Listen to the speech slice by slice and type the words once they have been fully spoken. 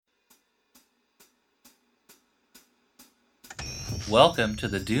Welcome to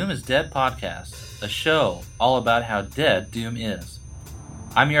the Doom is Dead podcast, a show all about how dead Doom is.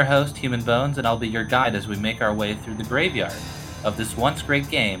 I'm your host, Human Bones, and I'll be your guide as we make our way through the graveyard of this once great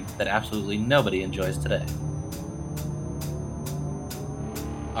game that absolutely nobody enjoys today.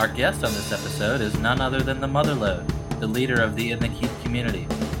 Our guest on this episode is none other than the Motherlode, the leader of the In the Keep community.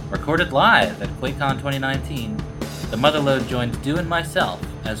 Recorded live at QuakeCon 2019, the Motherlode joins Dew and myself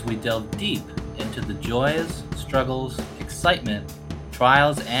as we delve deep into the joys, struggles, excitement,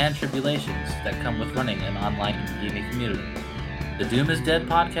 trials, and tribulations that come with running an online gaming community. The Doom is Dead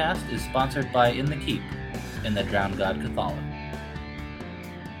podcast is sponsored by In the Keep and the Drowned God Cathala.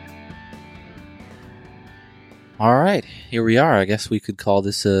 All right, here we are. I guess we could call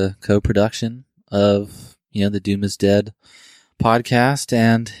this a co-production of, the Doom is Dead podcast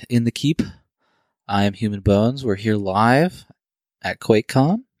and In the Keep. I am Human Bones. We're here live at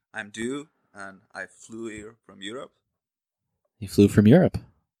QuakeCon. I'm Dew, and I flew here from Europe. You flew from Europe.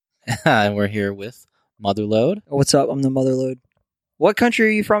 And we're here with Motherlode. What's up? I'm the Motherlode. What country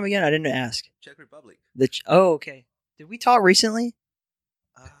are you from again? I didn't ask. Czech Republic. Oh, okay. Did we talk recently?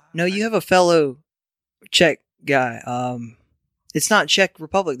 No, you have a fellow Czech guy. It's not Czech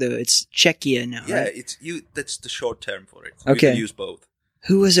Republic though. It's Czechia now. Yeah, right? it's you. That's the short term for it. Okay. We can use both.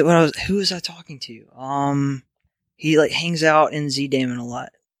 Who was it? Who was I talking to? He hangs out in Z-Damon a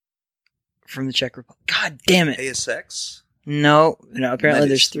lot from the Czech Republic. God damn it! ASX. No. Apparently,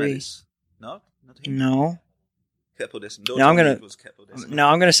 there's three. No, not him. No. Capodescent. No,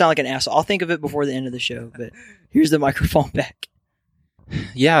 I'm gonna sound like an asshole. I'll think of it before the end of the show. But here's the microphone back.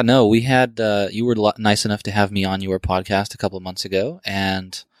 Yeah, no, we had, you were nice enough to have me on your podcast a couple of months ago,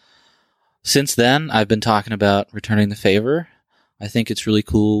 and since then, I've been talking about returning the favor. I think it's really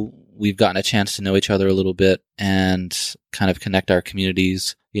cool. We've gotten a chance to know each other a little bit and kind of connect our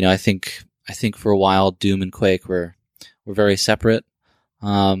communities. I think for a while, Doom and Quake were very separate,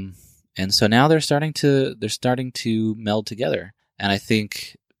 and so now they're starting to meld together. And I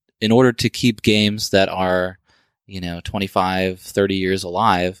think in order to keep games that are 25, 30 years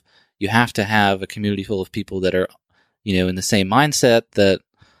alive, you have to have a community full of people that are, in the same mindset, that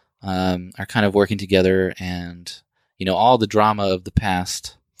are kind of working together, and, all the drama of the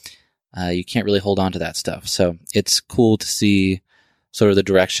past, you can't really hold on to that stuff. So it's cool to see sort of the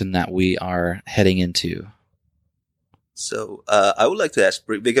direction that we are heading into. So I would like to ask,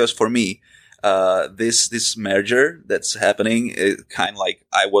 because for me, this merger that's happening, is kind of like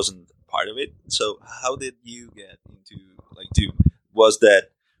I wasn't part of it. So how did you get into Doom? Was that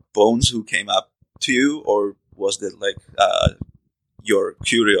Bones who came up to you, or was that your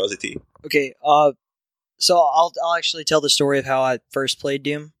curiosity? Okay, so I'll actually tell the story of how I first played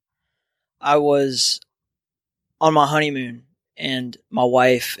Doom. I was on my honeymoon, and my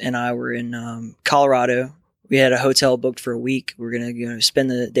wife and I were in Colorado. We had a hotel booked for a week. We were gonna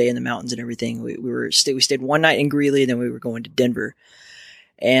spend the day in the mountains and everything. We stayed one night in Greeley, then we were going to Denver,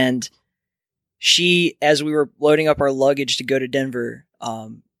 and she, as we were loading up our luggage to go to Denver,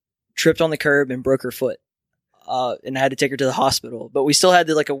 tripped on the curb and broke her foot. And I had to take her to the hospital. But we still had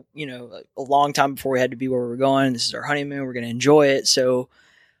a long time before we had to be where we were going. This is our honeymoon. We're going to enjoy it. So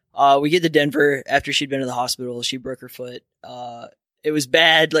we get to Denver after she'd been to the hospital. She broke her foot. It was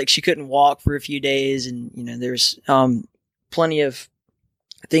bad. She couldn't walk for a few days. And, there's plenty of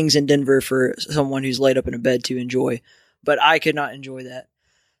things in Denver for someone who's laid up in a bed to enjoy. But I could not enjoy that.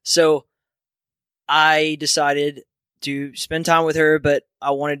 So I decided to spend time with her, but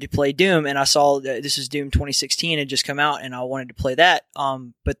I wanted to play Doom, and I saw that this is Doom 2016 had just come out, and I wanted to play that.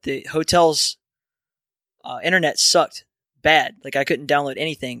 But the hotel's internet sucked bad. I couldn't download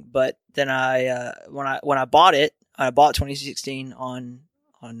anything. But then when I bought it, I bought 2016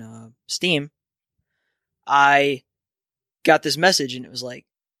 on Steam. I got this message, and it was like,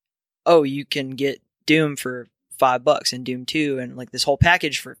 "Oh, you can get Doom for $5 and Doom 2 and this whole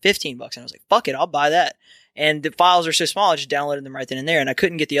package for $15." And I was like, fuck it, I'll buy that. And the files are so small, I just downloaded them right then and there, and I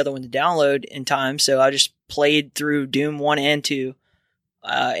couldn't get the other one to download in time, so I just played through Doom 1 and 2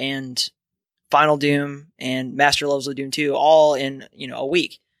 and Final Doom and Master Levels of Doom 2 all in a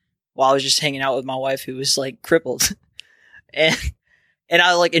week while I was just hanging out with my wife, who was crippled. and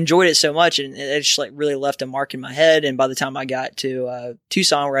I enjoyed it so much, and it just really left a mark in my head. And by the time I got to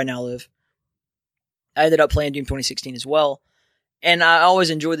Tucson, where I now live, I ended up playing Doom 2016 as well. And I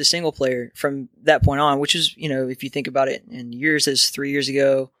always enjoyed the single player from that point on, which is, if you think about it in years, that's 3 years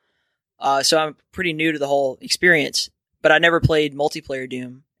ago. So I'm pretty new to the whole experience, but I never played multiplayer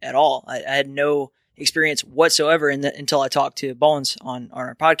Doom at all. I had no experience whatsoever until I talked to Bones on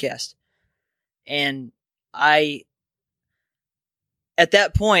our podcast. And at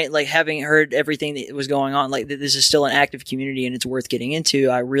that point, like having heard everything that was going on, like this is still an active community and it's worth getting into,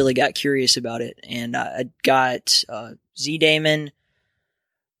 I really got curious about it. And I got Z-Daemon,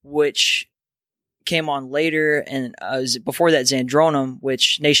 which came on later, and before that Zandronum,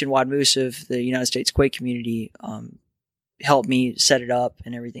 which Nationwide Moose of the United States Quake community helped me set it up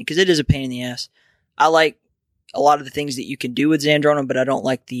and everything, because it is a pain in the ass. I like a lot of the things that you can do with Zandronum, but I don't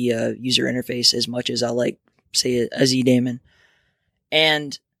like the user interface as much as I like, say, a Z-Daemon.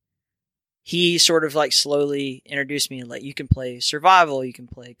 And he sort of like slowly introduced me, like, you can play survival, you can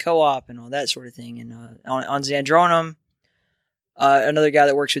play co-op and all that sort of thing. And on Zandronum, another guy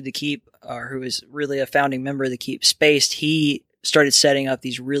that works with the Keep, who is really a founding member of the Keep, Spaced, he started setting up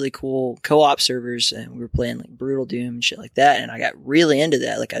these really cool co-op servers, and we were playing like Brutal Doom and shit like that. And I got really into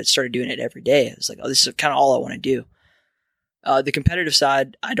that. Like, I started doing it every day. I was like, oh, this is kind of all I want to do. The competitive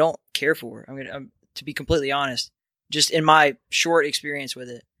side, I don't care for. To be completely honest, just in my short experience with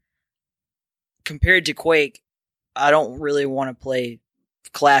it, compared to Quake, I don't really want to play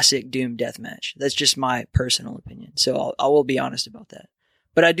classic Doom deathmatch. That's just my personal opinion. So I will be honest about that.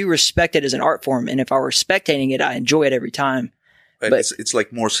 But I do respect it as an art form, and if I were spectating it, I enjoy it every time. Right, but it's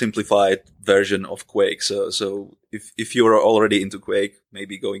like more simplified version of Quake. So if you're already into Quake,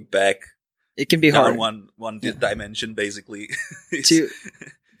 maybe going back, it can be hard. One dimension basically.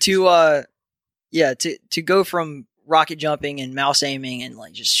 to go from rocket jumping and mouse aiming and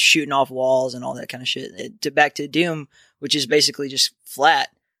like just shooting off walls and all that kind of shit to back to Doom, which is basically just flat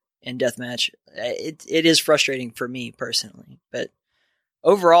in deathmatch. It is frustrating for me personally, but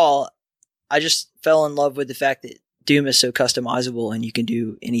overall, I just fell in love with the fact that Doom is so customizable and you can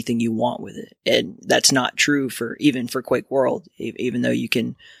do anything you want with it. And that's not true even for Quake World. Even though you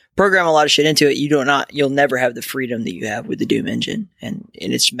can program a lot of shit into it, you'll never have the freedom that you have with the Doom engine. And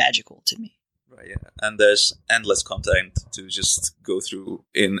it's magical to me. Right, yeah. And there's endless content to just go through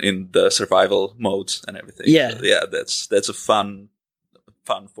in the survival modes and everything. Yeah. So, yeah, that's a fun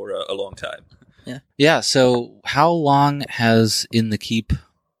for a long time. Yeah. Yeah. So how long has In the Keep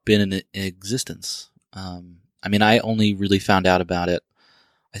been in existence? I only really found out about it.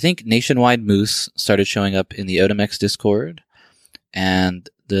 I think Nationwide Moose started showing up in the Otomex Discord and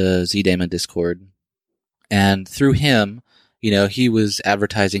the Z-Daemon Discord. And through him, he was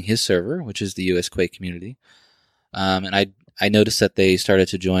advertising his server, which is the US Quake community. And I noticed that they started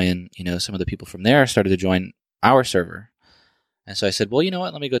to join, some of the people from there started to join our server. And so I said, well, you know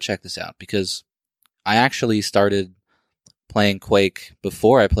what? Let me go check this out, because I actually started playing Quake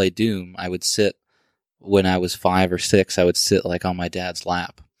before I played Doom. I would sit, when I was 5 or 6, I would sit like on my dad's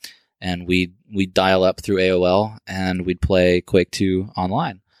lap, and we'd dial up through AOL and we'd play Quake 2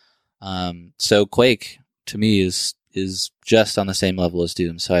 online. So Quake to me is just on the same level as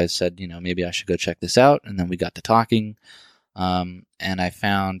Doom. So I said, maybe I should go check this out. And then we got to talking, and I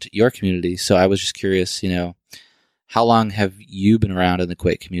found your community. So I was just curious, how long have you been around in the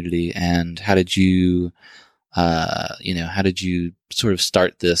Quake community, and how did you sort of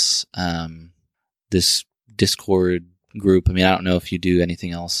start this Discord group? I don't know if you do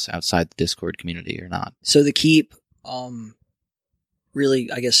anything else outside the Discord community or not. So the Keep,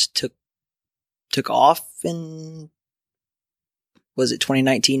 really, I guess, took off in, was it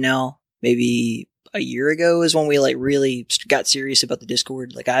 2019 now? Maybe a year ago is when we like really got serious about the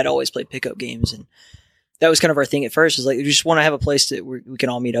Discord. Like, I had always played pickup games, and that was kind of our thing at first. Is like, we just want to have a place that we can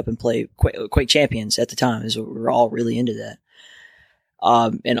all meet up and play Quake Champions at the time. Is we were all really into that.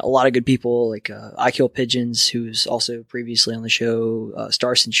 And a lot of good people like I Kill Pigeons, who's also previously on the show,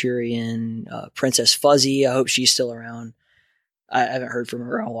 Star Centurion, Princess Fuzzy. I hope she's still around. I haven't heard from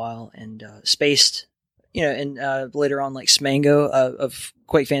her in a while. And Spaced, and later on, like Smango of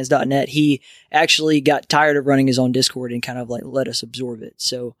QuakeFans.net, he actually got tired of running his own Discord and kind of like let us absorb it.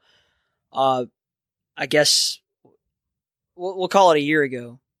 So I guess we'll call it a year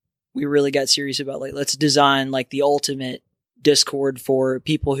ago, we really got serious about like, let's design like the ultimate Discord for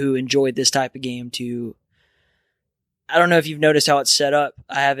people who enjoyed this type of game. I don't know if you've noticed how it's set up.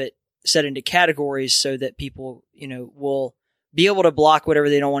 I have it set into categories so that people, will be able to block whatever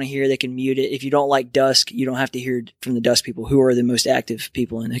they don't want to hear. They can mute it. If you don't like Dusk, you don't have to hear from the Dusk people, who are the most active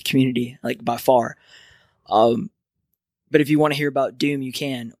people in the community, like by far. But if you want to hear about Doom, you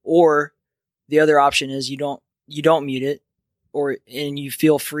can. Or the other option is you don't mute it, and you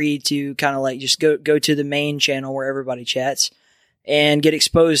feel free to kind of like just go to the main channel where everybody chats and get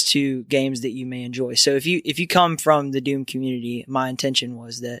exposed to games that you may enjoy. So if you come from the Doom community, my intention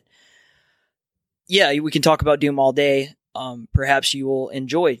was that, yeah, we can talk about Doom all day. Perhaps you will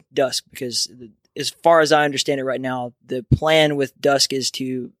enjoy Dusk, because as far as I understand it right now, the plan with Dusk is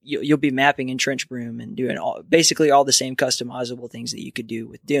you'll be mapping in Trench Broom and doing basically all the same customizable things that you could do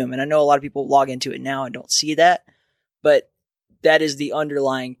with Doom. And I know a lot of people log into it now and don't see that, but that is the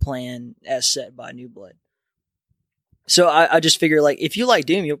underlying plan as set by New Blood. So I just figure, like, if you like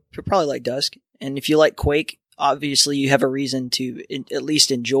Doom, you'll probably like Dusk. And if you like Quake, obviously you have a reason to at least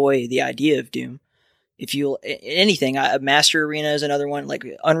enjoy the idea of Doom. If you anything, Master Arena is another one. Like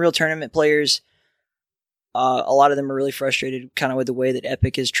Unreal Tournament players, a lot of them are really frustrated kind of with the way that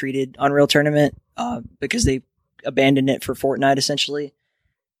Epic has treated Unreal Tournament because they abandoned it for Fortnite essentially,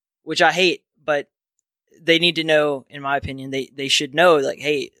 which I hate. But they need to know, in my opinion, they should know, like,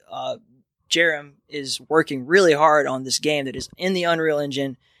 hey, Jerem is working really hard on this game that is in the Unreal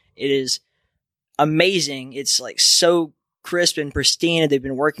Engine. It is amazing. It's like so crisp and pristine, and they've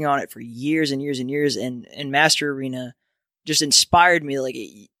been working on it for years and years and years. And Master Arena just inspired me. Like,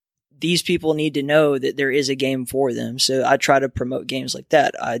 these people need to know that there is a game for them. So I try to promote games like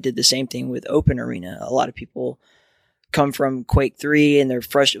that. I did the same thing with Open Arena. A lot of people come from Quake 3 and they're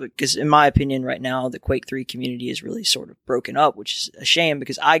frustrated because, in my opinion, right now the Quake 3 community is really sort of broken up, which is a shame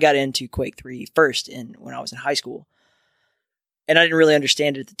because I got into Quake 3 first when I was in high school, and I didn't really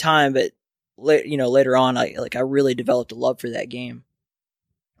understand it at the time, but later on, I really developed a love for that game.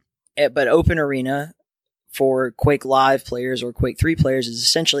 But Open Arena for Quake Live players or Quake 3 players is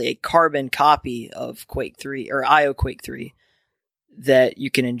essentially a carbon copy of Quake 3 or IO Quake 3 that you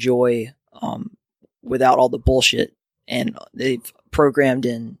can enjoy without all the bullshit. And they've programmed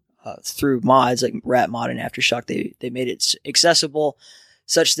in through mods like Rat-Mod and Aftershock. They made it accessible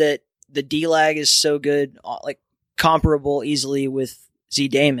such that the D-lag is so good, like comparable easily with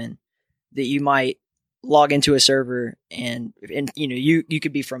Z-Daemon, that you might log into a server and you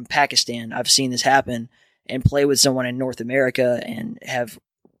could be from Pakistan. I've seen this happen, and play with someone in North America and have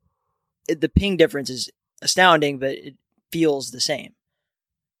the ping difference is astounding, but it feels the same.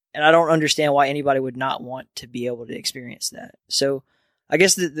 And I don't understand why anybody would not want to be able to experience that. So I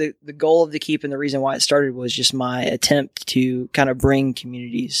guess the goal of the Keep and the reason why it started was just my attempt to kind of bring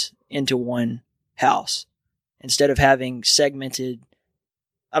communities into one house instead of having segmented.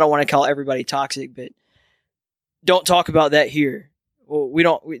 I don't want to call everybody toxic, but don't talk about that here.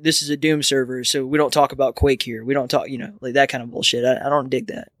 Well, this is a Doom server, so we don't talk about Quake here. We don't talk, like that kind of bullshit. I don't dig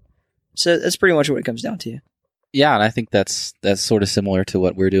that. So that's pretty much what it comes down to. Yeah, and I think that's sort of similar to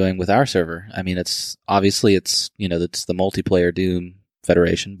what we're doing with our server. I mean, it's obviously it's the multiplayer Doom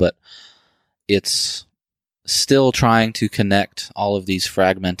Federation, but it's still trying to connect all of these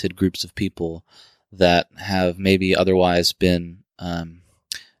fragmented groups of people that have maybe otherwise been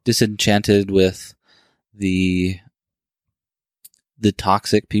disenchanted with the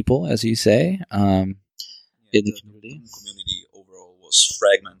toxic people, as you say, in the community. The community overall was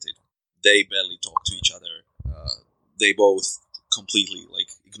fragmented. They barely talk to each other. They both completely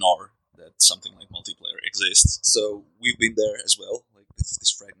ignore that something like multiplayer exists. So we've been there as well, like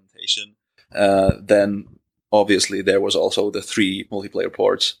this fragmentation. Then obviously there was also the 3 multiplayer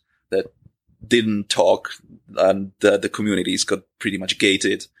ports that didn't talk, and the communities got pretty much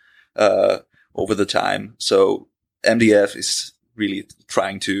gated over the time. So MDF is really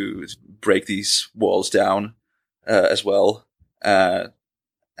trying to break these walls down as well.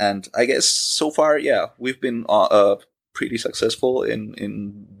 And I guess so far, yeah, we've been pretty successful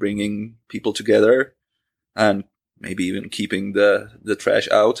in bringing people together and maybe even keeping the trash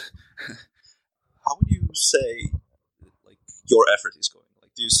out. How would you say your effort is going?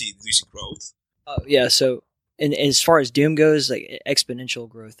 Do you see growth? Yeah. So, and as far as Doom goes, exponential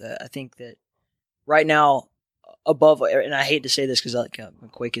growth. I think that right now, above, and I hate to say this because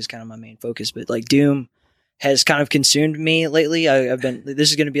Quake is kind of my main focus, but Doom has kind of consumed me lately. This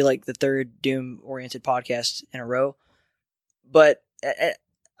is going to be the 3rd Doom oriented podcast in a row, but I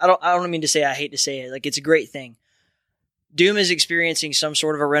don't mean to say, I hate to say it. It's a great thing. Doom is experiencing some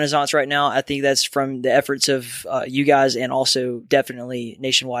sort of a renaissance right now. I think that's from the efforts of you guys, and also definitely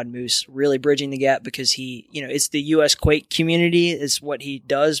Nationwide Moose really bridging the gap, because he, it's the US Quake community is what he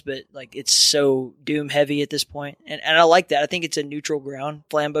does, but it's so Doom heavy at this point. And I like that. I think it's a neutral ground.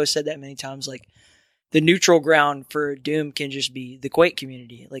 Flambeau said that many times. The neutral ground for Doom can just be the Quake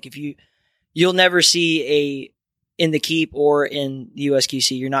community. If you'll never see in the Keep or in the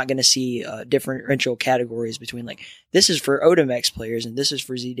USQC, you're not going to see differential categories between this is for Odomex players and this is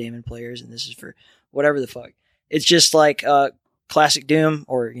for Z-Daemon players and this is for whatever the fuck. It's just classic Doom,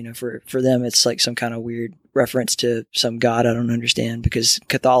 or for them it's some kind of weird reference to some god I don't understand, because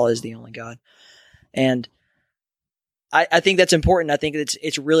Cathala is the only god. And I think that's important. I think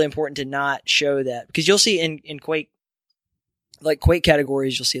it's really important to not show that, because you'll see in Quake, like Quake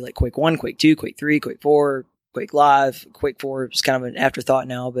categories, you'll see like Quake 1, Quake 2, Quake 3, Quake 4, Quake Live. Quake 4 is kind of an afterthought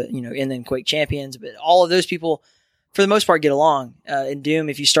now, but and then Quake Champions. But all of those people, for the most part, get along. In Doom,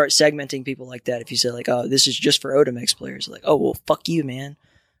 if you start segmenting people like that, if you say like, oh, this is just for Odomex players, like, oh, well, fuck you, man.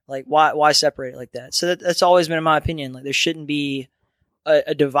 Like, why separate it like that? So that's always been in my opinion. Like, there shouldn't be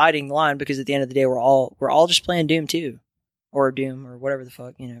a dividing line, because at the end of the day, we're all just playing Doom 2 or Doom or whatever the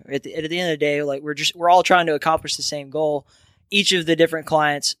fuck. At the end of the day, like we're all trying to accomplish the same goal. Each of the different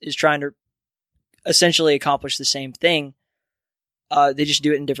clients is trying to essentially accomplish the same thing. They just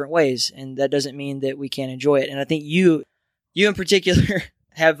do it in different ways, and that doesn't mean that we can't enjoy it. And I think you in particular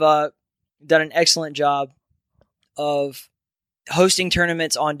have done an excellent job of hosting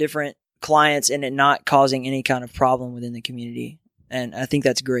tournaments on different clients and it not causing any kind of problem within the community. And I think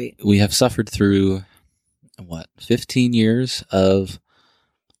that's great. We have suffered through 15 years of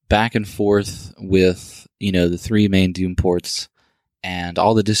back and forth with, the 3 main Doom ports and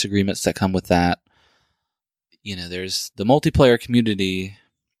all the disagreements that come with that. There's the multiplayer community,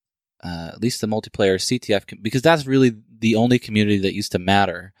 at least the multiplayer CTF, because that's really the only community that used to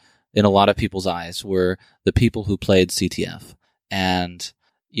matter in a lot of people's eyes, were the people who played CTF. And,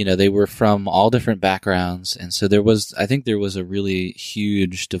 they were from all different backgrounds. And so I think there was a really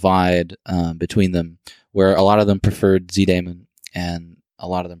huge divide between them, where a lot of them preferred Z-Daemon and a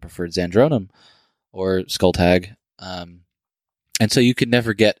lot of them preferred Zandronum or Skulltag. And so you could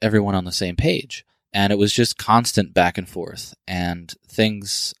never get everyone on the same page. And it was just constant back and forth. And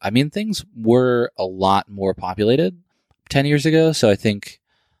things were a lot more populated 10 years ago. So I think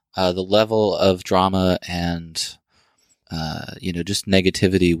the level of drama and, just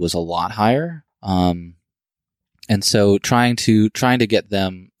negativity was a lot higher. And so trying to get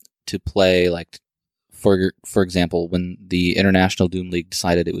them to play, like, for example, when the International Doom League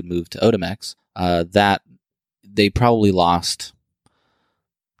decided it would move to Odomex, that they probably lost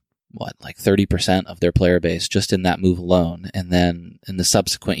 30% of their player base just in that move alone. And then in the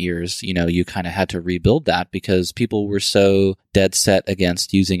subsequent years, you kind of had to rebuild that, because people were so dead set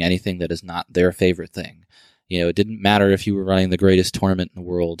against using anything that is not their favorite thing. It didn't matter if you were running the greatest tournament in the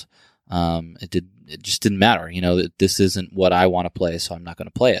world. It just didn't matter. This isn't what I want to play, so I'm not going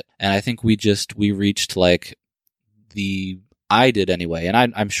to play it. And I think we reached I did anyway. And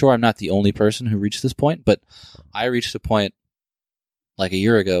I'm sure I'm not the only person who reached this point, but I reached a point like a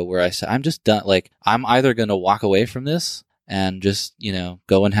year ago where I said, I'm just done. Like, I'm either going to walk away from this and just,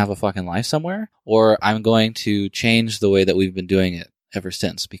 go and have a fucking life somewhere, or I'm going to change the way that we've been doing it ever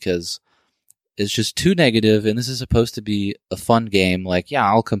since, because it's just too negative. And this is supposed to be a fun game. Like, yeah,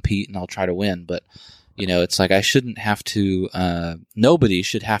 I'll compete and I'll try to win, but it's like I shouldn't have to, nobody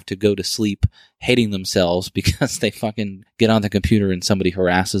should have to go to sleep hating themselves because they fucking get on the computer and somebody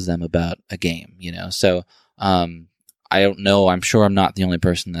harasses them about a game, So, I don't know. I'm sure I'm not the only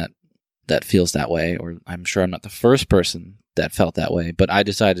person that feels that way, or I'm sure I'm not the first person that felt that way, but I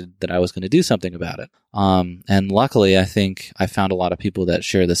decided that I was going to do something about it. And luckily, I think I found a lot of people that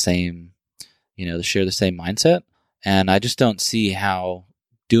share the same, mindset. And I just don't see how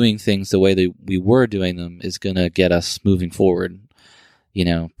doing things the way that we were doing them is going to get us moving forward,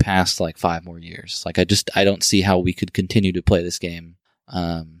 past like 5 more years. Like, I don't see how we could continue to play this game,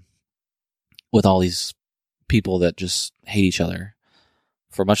 with all these people that just hate each other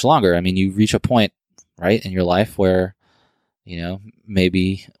for much longer. I mean, you reach a point, right, in your life where,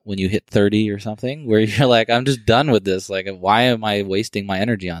 maybe when you hit 30 or something, where you're like, I'm just done with this. Like, why am I wasting my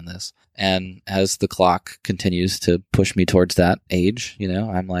energy on this? And as the clock continues to push me towards that age,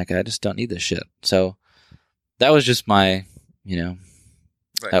 I'm like, I just don't need this shit. So that was just my, right.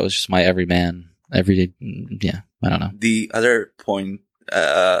 That was just my everyday, I don't know. The other point,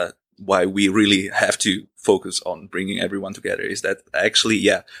 why we really have to focus on bringing everyone together is that actually,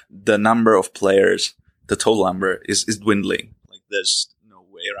 the number of players, the total number is dwindling. Like, there's no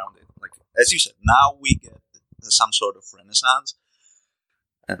way around it. Like, as you said, now we get some sort of renaissance,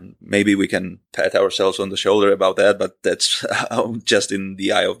 and maybe we can pat ourselves on the shoulder about that, but that's just in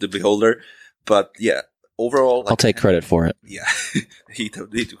the eye of the beholder. But overall, I'll take credit for it. Yeah, he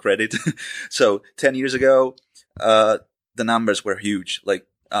took credit. So 10 years ago, the numbers were huge. Like,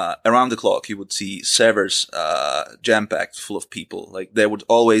 around the clock, you would see servers jam-packed full of people. Like, there would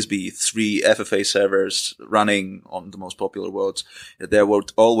always be 3 FFA servers running on the most popular worlds. There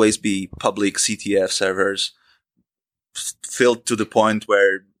would always be public CTF servers filled to the point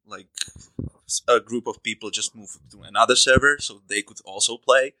where, like, a group of people just moved to another server so they could also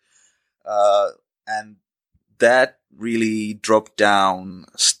play. And that really dropped down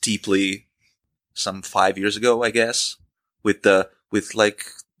steeply some 5 years ago, I guess,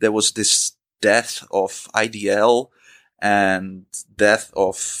 there was this death of IDL, and death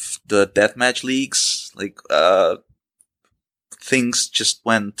of the deathmatch leagues, like things just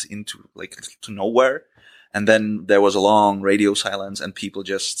went into like to nowhere, and then there was a long radio silence, and people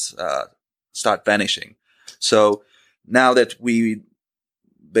just start vanishing. So now that we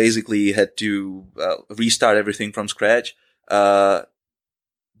basically had to restart everything from scratch,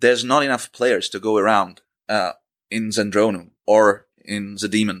 there's not enough players to go around in Zendronum or in the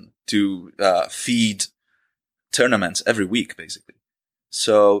Demon to feed tournaments every week, basically.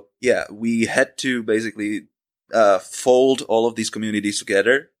 So yeah, we had to basically fold all of these communities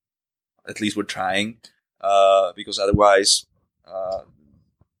together. At least we're trying, because otherwise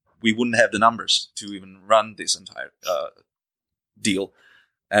we wouldn't have the numbers to even run this entire deal.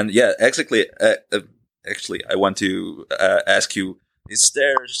 And yeah, actually, I want to ask you: is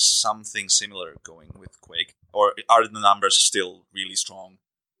there something similar going with Quake, or are the numbers still really strong?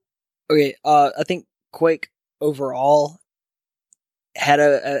 Okay, I think Quake overall had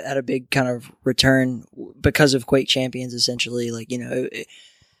a big kind of return because of Quake Champions. Essentially, like, you know,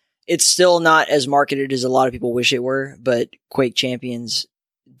 it's still not as marketed as a lot of people wish it were, but Quake Champions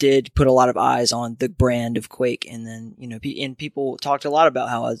did put a lot of eyes on the brand of Quake. And then, you know, and people talked a lot about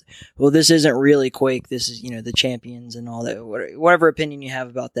how, well, this isn't really Quake. This is, you know, the Champions and all that. Whatever opinion you have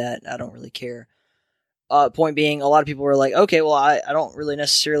about that, I don't really care. Point being, a lot of people were like, okay, well, I don't really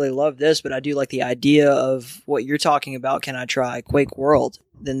necessarily love this, but I do like the idea of what you're talking about. Can I try Quake World?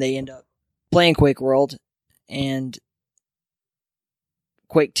 Then they end up playing Quake World and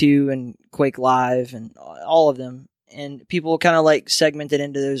Quake 2 and Quake Live and all of them. And people kind of like segmented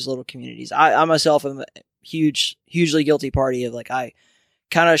into those little communities. I myself am a hugely guilty party of, like, I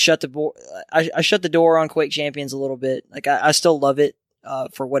kind of shut the door on Quake Champions a little bit. Like, I still love it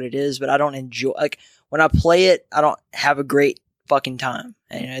for what it is, but I don't enjoy, like, when I play it, I don't have a great fucking time.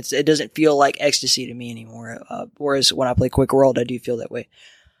 And it doesn't feel like ecstasy to me anymore. Whereas when I play Quake World, I do feel that way.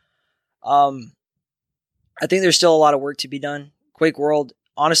 I think there's still a lot of work to be done. Quake World,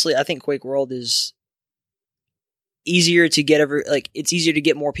 honestly, I think Quake World is easier to get it's easier to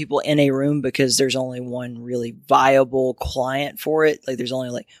get more people in a room because there's only one really viable client for it. Like, there's only,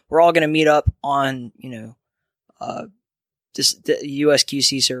 like, we're all going to meet up on, you know, the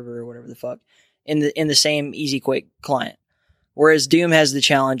USQC server or whatever the fuck in the same Easy Quake client. Whereas Doom has the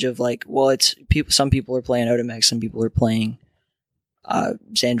challenge of, like, well, it's people. Some people are playing Otomex, some people are playing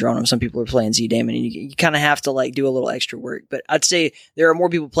Zandronum, some people are playing Z-Daemon, and you kind of have to, like, do a little extra work. But I'd say there are more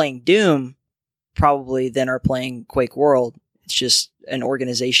people playing Doom probably than are playing Quake World. It's just an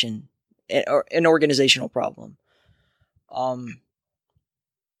organizational problem.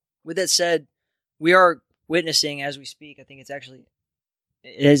 With that said, we are witnessing as we speak. I think it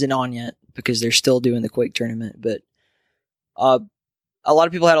isn't on yet because they're still doing the Quake tournament. But a lot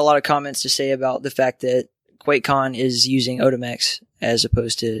of people had a lot of comments to say about the fact that QuakeCon is using Otomex as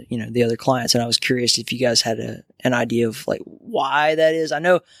opposed to, you know, the other clients. And I was curious if you guys had an idea of, like, why that is. I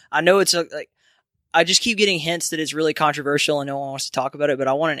know it's like, I just keep getting hints that it's really controversial and no one wants to talk about it, but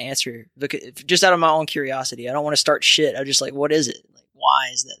I want an answer because, just out of my own curiosity. I don't want to start shit. I'm just like, what is it? Like, why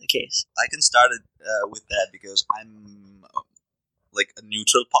is that the case? I can start it with that because I'm like a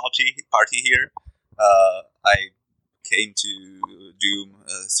neutral party here. I came to Doom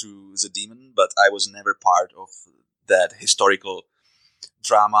through the Demon, but I was never part of that historical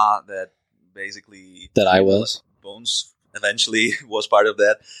drama that basically That I was. Bones eventually was part of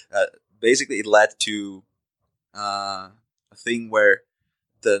that. Basically, it led to a thing where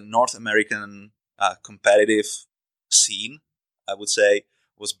the North American competitive scene, I would say,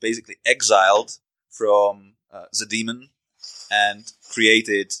 was basically exiled from the Demon and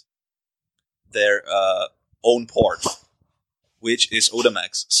created their own port, which is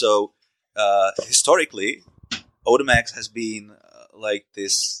Otomex. So historically, Otomex has been like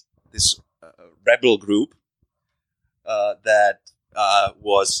this rebel group that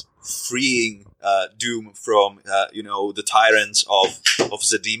was freeing Doom from the tyrants of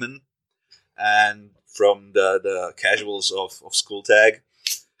the Demon and from the casuals of Skulltag.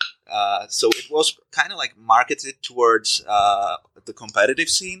 So it was kind of like marketed towards the competitive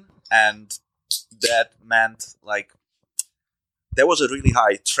scene, and that meant, like, there was a really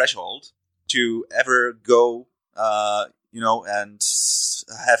high threshold to ever go, and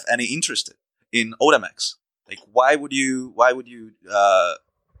have any interest in Otomex. Like, why would you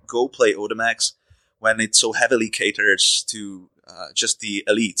go play Otomex when it so heavily caters to just the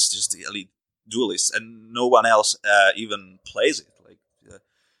elites, just the elite duelists, and no one else even plays it? Like,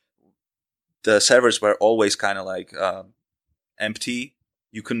 the servers were always kind of like empty.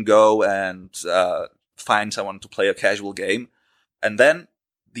 You can go and find someone to play a casual game, and then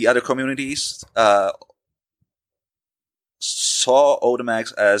the other communities saw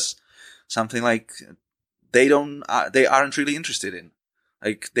Odemax as something like they aren't really interested in.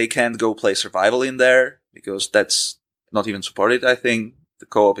 Like, they can't go play survival in there because that's not even supported. I think the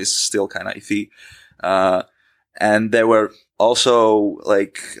co-op is still kind of iffy. And there were also,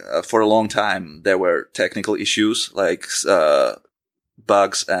 like, for a long time, there were technical issues, like,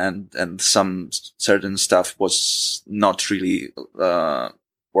 bugs and some certain stuff was not really,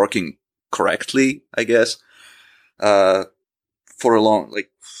 working correctly, I guess. For a long,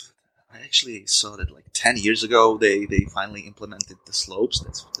 like, I actually saw that like 10 years ago, they finally implemented the slopes.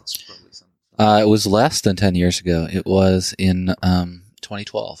 That's probably something. It was less than 10 years ago. It was in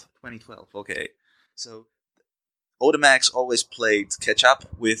 2012. 2012, okay. So Odemax always played catch up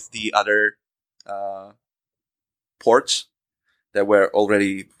with the other ports that were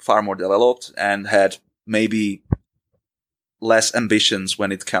already far more developed and had maybe less ambitions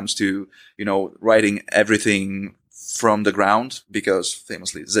when it comes to, writing everything from the ground, because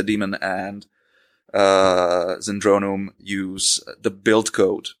famously ZDemon and Zendronum use the build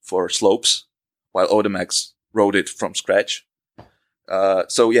code for slopes, while Odemax wrote it from scratch.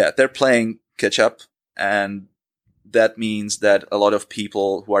 So yeah, they're playing catch up, and that means that a lot of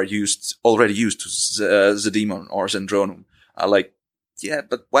people who are already used to ZDemon or Zendronum are like, yeah,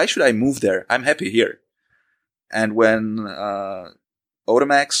 but why should I move there? I'm happy here. And when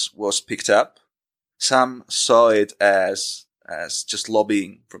Odemax was picked up, some saw it as just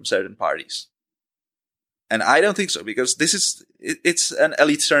lobbying from certain parties. And I don't think so, because it's an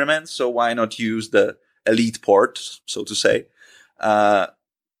elite tournament, so why not use the elite port, so to say. But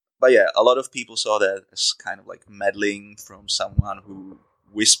yeah, a lot of people saw that as kind of like meddling from someone who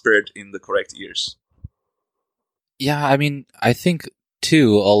whispered in the correct ears. Yeah, I mean, I think,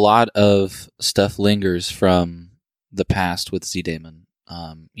 too, a lot of stuff lingers from the past with ZDaemon.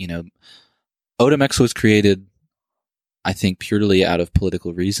 Odemax was created, I think, purely out of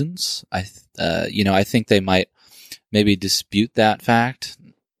political reasons. I think they might maybe dispute that fact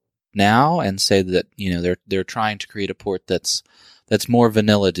now and say that, they're trying to create a port that's more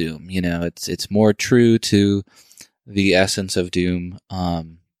vanilla Doom. It's more true to the essence of Doom,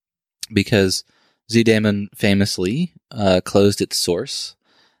 because ZDaemon famously closed its source,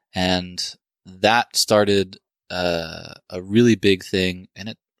 and that started a really big thing,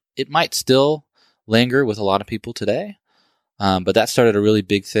 and it might still linger with a lot of people today, but that started a really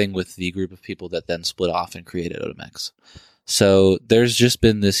big thing with the group of people that then split off and created Odemax. So there's just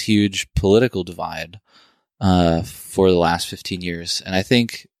been this huge political divide for the last 15 years, and I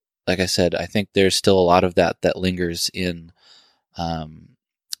think, like I said, I think there's still a lot of that lingers in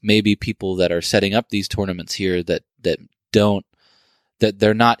maybe people that are setting up these tournaments here that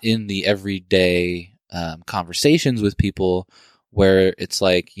they're not in the everyday conversations with people, where it's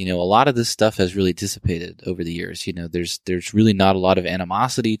like, a lot of this stuff has really dissipated over the years. There's really not a lot of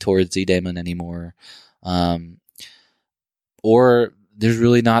animosity towards ZDaemon anymore, or there's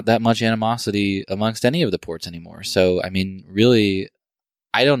really not that much animosity amongst any of the ports anymore. So, I mean, really,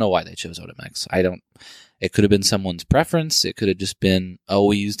 I don't know why they chose Odemax. It could have been someone's preference. It could have just been, oh,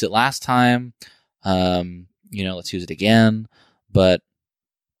 we used it last time. Let's use it again. But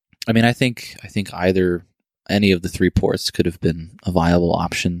I mean, I think either any of the three ports could have been a viable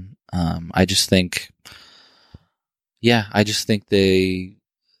option. I just think they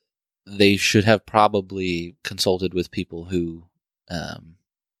should have probably consulted with people who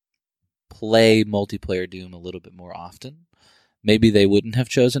play multiplayer Doom a little bit more often. Maybe they wouldn't have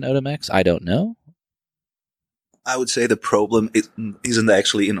chosen Odemax. I don't know. I would say the problem isn't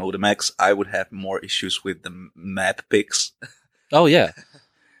actually in Odemax. I would have more issues with the map picks. Oh, yeah.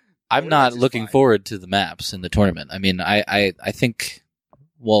 I'm not looking forward to the maps in the tournament. I mean, I think,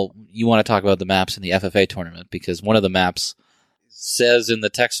 well, you want to talk about the maps in the FFA tournament, because one of the maps says in the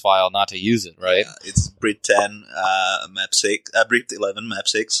text file not to use it, right? Yeah, it's Brit 10 map 6, Brit 11 map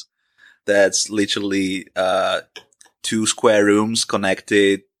 6. That's literally 2 square rooms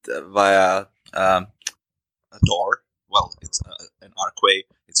connected via a door. Well, it's an archway.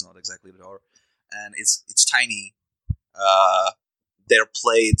 It's not exactly a door, and it's tiny. They're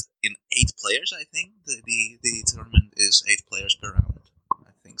played in 8 players, I think. The tournament is 8 players per round.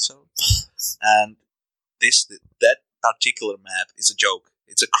 I think so. And that particular map is a joke.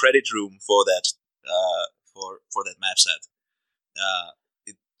 It's a credit room for that for that map set.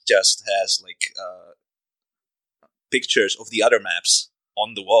 It just has like pictures of the other maps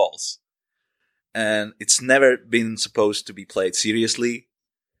on the walls, and it's never been supposed to be played seriously.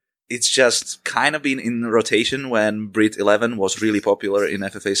 It's just kind of been in rotation when Brit 11 was really popular in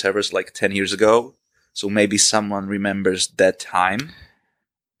FFA servers like 10 years ago. So maybe someone remembers that time,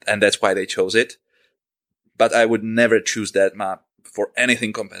 and that's why they chose it. but I would never choose that map for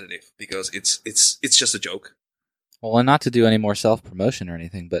anything competitive because it's just a joke. Well, and not to do any more self-promotion or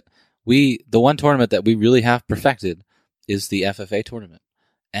anything, but the one tournament that we really have perfected is the FFA tournament.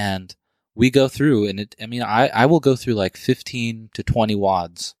 And we go through, and I will go through like 15 to 20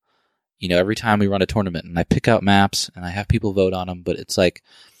 WODs, every time we run a tournament, and I pick out maps and I have people vote on them. But it's like,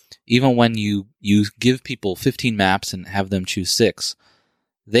 even when you give people 15 maps and have them choose 6,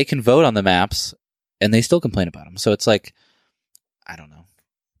 they can vote on the maps and they still complain about them. So it's like, I don't know.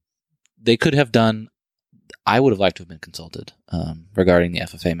 They could have done, I would have liked to have been consulted regarding the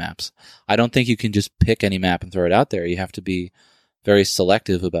FFA maps. I don't think you can just pick any map and throw it out there. You have to be very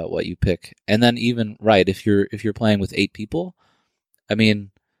selective about what you pick. And then even, right, if you're playing with 8 people, I mean,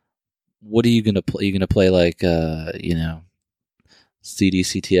 what are you going to play? You're going to play like, CD,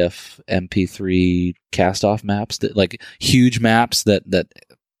 CTF, MP3 cast-off maps, that like huge maps that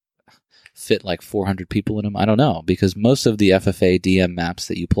fit like 400 people in them? I don't know, because most of the FFA DM maps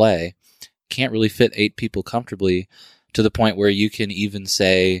that you play can't really fit 8 people comfortably to the point where you can even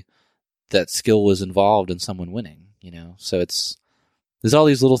say that skill was involved in someone winning, So there's all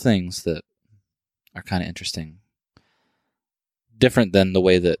these little things that are kind of interesting. Different than the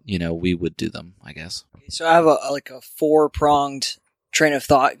way that, we would do them, I guess. So I have a 4-pronged train of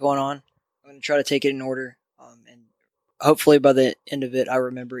thought going on. I'm going to try to take it in order. And hopefully by the end of it, I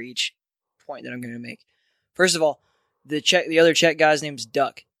remember each point that I'm going to make. First of all, the other Czech guy's name's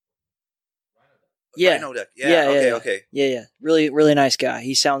Duck. Yeah. I know Duck. Yeah. Okay. Yeah. Really, really nice guy.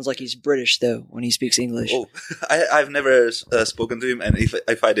 He sounds like he's British though when he speaks English. Oh, I've never spoken to him, and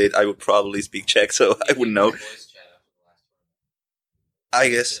if I did, I would probably speak Czech, so I wouldn't know. I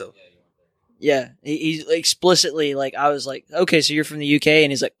guess so. Yeah, he's explicitly like, I was like, okay, so you're from the UK,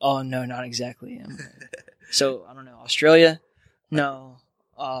 and he's like, oh no, not exactly. So I don't know, Australia? No.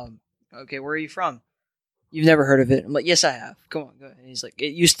 Okay, where are you from? You've never heard of it? I'm like, yes, I have. Come on, go ahead. And he's like,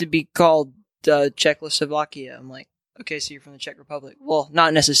 it used to be called Czechoslovakia. I'm like, okay, so you're from the Czech Republic? Well,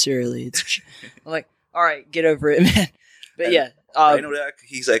 not necessarily. I'm like, all right, get over it, man. But and yeah, I know that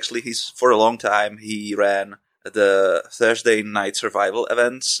he's for a long time he ran the Thursday night survival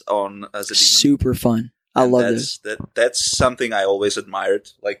events on as a demon. Super fun. I love this. That's something I always admired,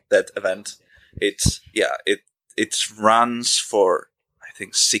 like that event. It runs for I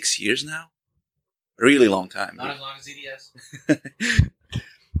think 6 years now. Really long time. Not as long as EDS.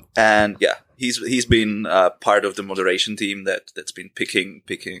 And yeah, he's been part of the moderation team that's been picking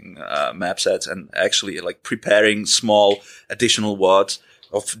map sets and actually like preparing small additional WODs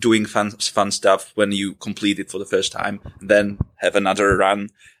of doing fun stuff when you complete it for the first time, and then have another run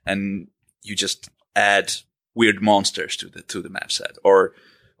and you just add weird monsters to the map set, or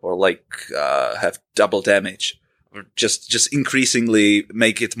like have double damage, or just increasingly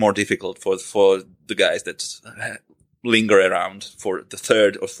make it more difficult for the guys that linger around for the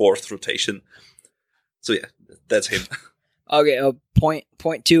 3rd or 4th rotation. So yeah, that's him. Okay,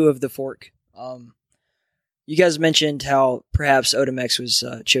 point 2 of the fork. You guys mentioned how perhaps Odomex was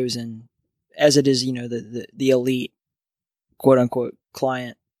chosen as it is, the elite, quote unquote,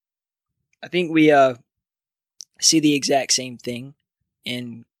 client. I think we see the exact same thing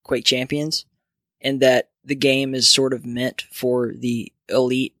in Quake Champions, in that the game is sort of meant for the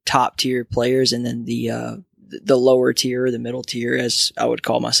elite top tier players, and then the lower tier, the middle tier, as I would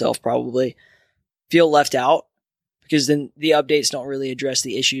call myself, probably feel left out, because then the updates don't really address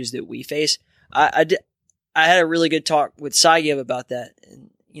the issues that we face. I had a really good talk with Saigev about that, and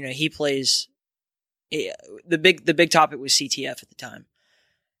he plays. The big topic was CTF at the time,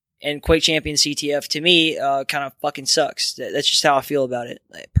 and Quake Champion CTF to me kind of fucking sucks. That's just how I feel about it.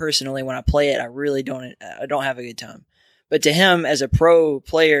 Like, personally, when I play it, I really don't have a good time. But to him, as a pro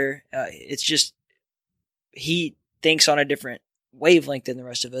player, it's just he thinks on a different wavelength than the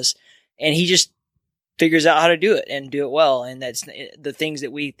rest of us, and he just figures out how to do it and do it well. And that's the things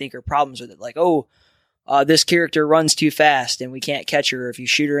that we think are problems with it, like this character runs too fast and we can't catch her. If you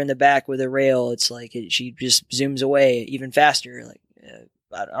shoot her in the back with a rail, it's like she just zooms away even faster. Like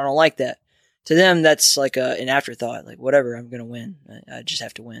I don't like that. To them, that's like an afterthought. Like, whatever, I'm gonna win. I just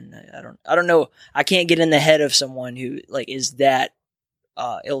have to win. I don't know. I can't get in the head of someone who like is that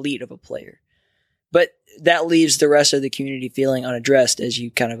elite of a player. But that leaves the rest of the community feeling unaddressed, as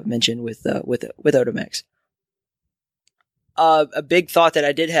you kind of mentioned with Odomex. A big thought that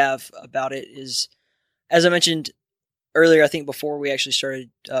I did have about it is, as I mentioned earlier, I think before we actually started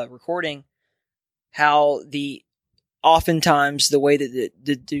recording, how oftentimes the way that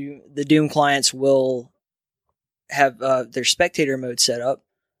the Doom clients will have their spectator mode set up,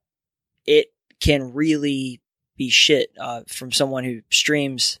 it can really be shit from someone who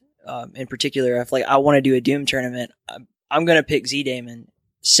streams in particular, if I want to do a Doom tournament, I'm going to pick Z-Damon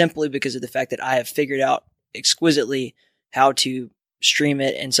simply because of the fact that I have figured out exquisitely how to stream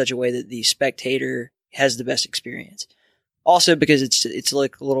it in such a way that the spectator has the best experience. Also because it's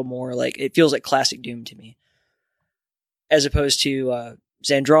like a little more like, it feels like classic Doom to me, as opposed to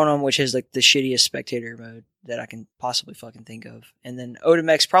Zandronum, which has like the shittiest spectator mode that I can possibly fucking think of. And then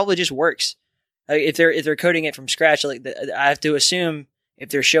Otimex probably just works. If they're coding it from scratch, I have to assume if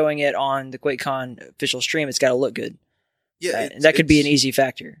they're showing it on the QuakeCon official stream, it's got to look good. Yeah, that could be an easy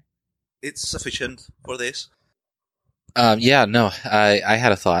factor. It's sufficient for this. I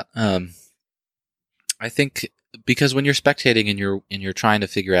had a thought. I think because when you're spectating and you're trying to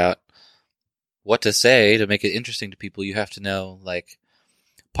figure out what to say to make it interesting to people, you have to know, like,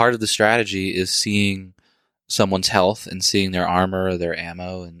 part of the strategy is seeing someone's health and seeing their armor or their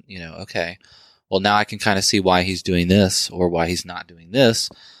ammo, and okay, well, now I can kind of see why he's doing this or why he's not doing this.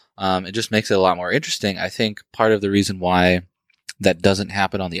 It just makes it a lot more interesting. I think part of the reason why that doesn't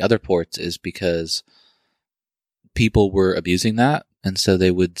happen on the other ports is because people were abusing that, and so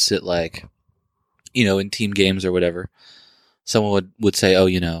they would sit in team games or whatever, someone would say,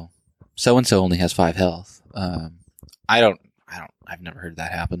 oh, so and so only has 5 health. I've never heard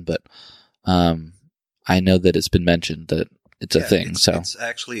that happen, but I know that it's been mentioned that it's a thing. It's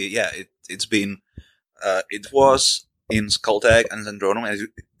actually, it's been, it was in Skulltag and Zandronum, and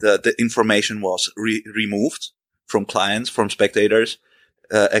the information was removed from clients, from spectators,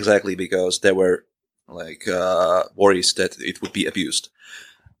 exactly because there were worries that it would be abused.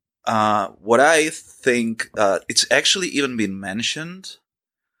 What I think, it's actually even been mentioned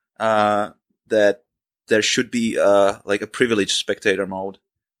that there should be a privileged spectator mode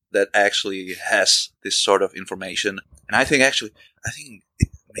that actually has this sort of information. And I think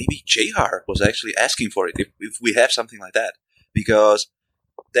maybe Jahar was actually asking for it if we have something like that, because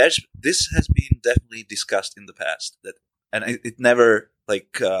this has been definitely discussed in the past, and it never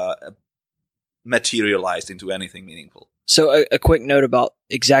materialized into anything meaningful. So a quick note about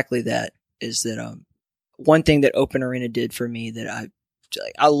exactly that is that one thing that Open Arena did for me that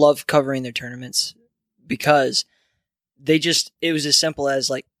I love covering their tournaments, because it was as simple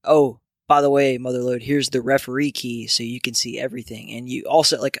as oh, by the way, Motherload, here's the referee key so you can see everything. And you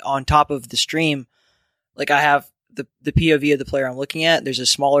also, on top of the stream, I have the POV of the player I'm looking at. There's a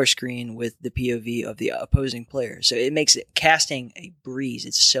smaller screen with the POV of the opposing player. So it makes casting a breeze.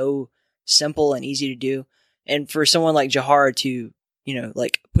 It's so simple and easy to do. And for someone like Jahar to,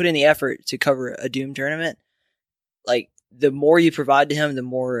 put in the effort to cover a Doom tournament, the more you provide to him, the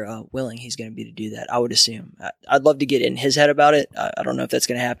more willing he's going to be to do that, I would assume. I'd love to get in his head about it. I don't know if that's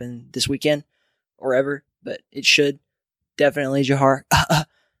going to happen this weekend or ever, but it should. Definitely, Jahar. I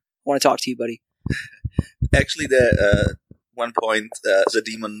want to talk to you, buddy. Actually, one point, the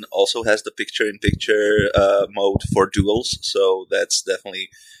demon also has the picture-in-picture mode for duels, so that's definitely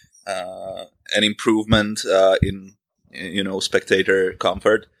an improvement in spectator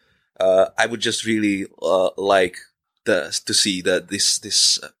comfort. I would just really like to see that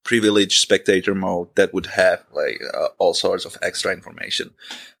this privileged spectator mode that would have all sorts of extra information,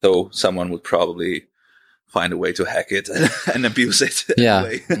 though someone would probably find a way to hack it and abuse it. Yeah.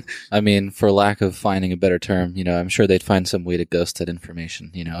 Anyway. I mean, for lack of finding a better term, I'm sure they'd find some way to ghost that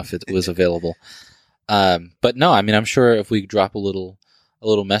information, if it was available. But no, I mean, I'm sure if we drop a little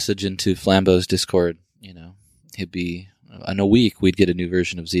message into Flambeau's Discord, he'd be, in a week, we'd get a new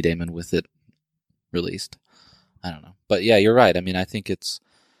version of Z-Damon with it released. I don't know. But yeah, you're right. I mean, I think it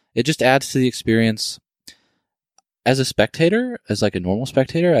just adds to the experience. As a spectator, as a normal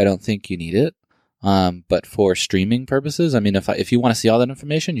spectator, I don't think you need it. But for streaming purposes, I mean, if you want to see all that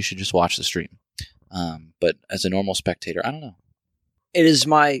information, you should just watch the stream. But as a normal spectator, I don't know. It is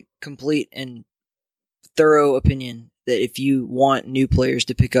my complete and thorough opinion that if you want new players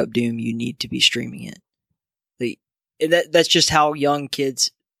to pick up Doom, you need to be streaming it. That's just how young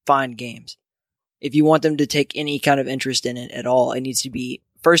kids find games. If you want them to take any kind of interest in it at all, it needs to be,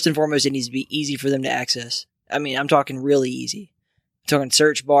 first and foremost, it needs to be easy for them to access. I mean, I'm talking really easy. I'm talking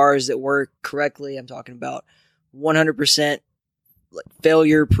search bars that work correctly. I'm talking about 100%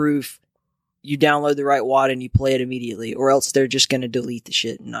 failure proof. You download the right WAD and you play it immediately, or else they're just going to delete the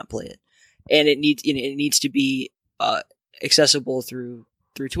shit and not play it. And it needs to be accessible through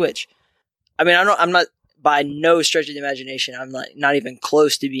Twitch. I mean, I'm not by no stretch of the imagination. I'm not even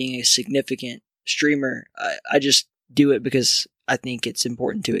close to being a significant streamer. I just do it because I think it's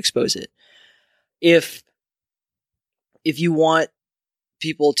important to expose it. If you want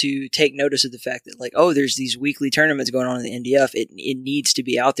people to take notice of the fact that there's these weekly tournaments going on in the NDF, it needs to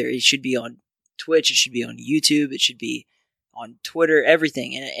be out there. It should be on Twitch. It should be on YouTube. It should be on Twitter,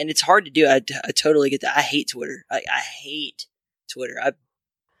 everything. And it's hard to do. I totally get that. I hate Twitter. I hate Twitter.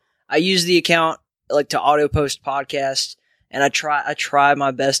 I use the account like to auto post podcasts, and I try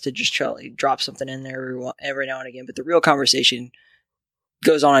my best to just drop something in there every now and again. But the real conversation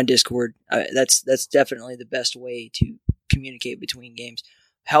goes on Discord. That's definitely the best way to communicate between games.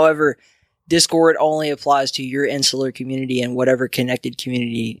 However, Discord only applies to your insular community and whatever connected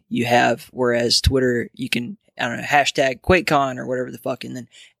community you have, whereas Twitter, you can, I don't know, hashtag QuakeCon or whatever the fuck, and then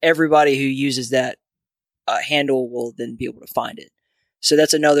everybody who uses that handle will then be able to find it. So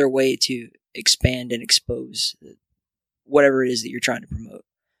that's another way to expand and expose whatever it is that you're trying to promote.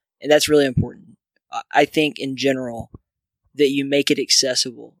 And that's really important. I think in general that you make it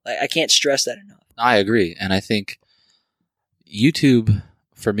accessible. I can't stress that enough. I agree. And I think YouTube,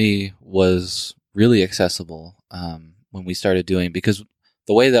 for me, was really accessible when we started doing, because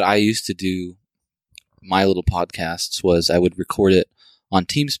the way that I used to do my little podcasts was I would record it on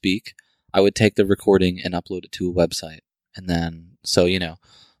TeamSpeak. I would take the recording and upload it to a website. And then, so,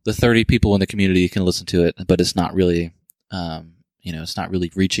 the 30 people in the community can listen to it, but it's not really, it's not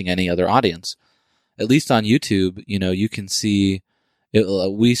really reaching any other audience. At least on YouTube, you can see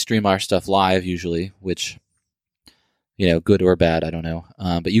it, we stream our stuff live usually, which, good or bad, I don't know.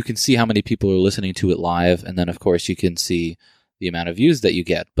 But you can see how many people are listening to it live. And then, of course, you can see the amount of views that you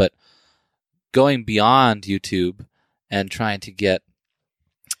get. But going beyond YouTube and trying to get,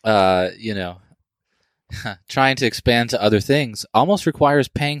 trying to expand to other things almost requires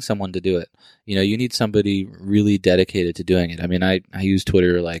paying someone to do it. You need somebody really dedicated to doing it. I mean, I use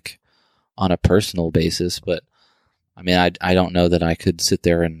Twitter like on a personal basis, but I mean, I don't know that I could sit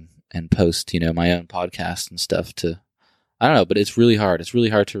there and post, my own podcast and stuff I don't know, but it's really hard. It's really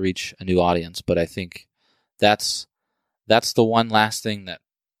hard to reach a new audience. But I think that's the one last thing that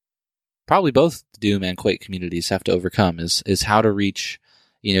probably both Doom and Quake communities have to overcome is how to reach,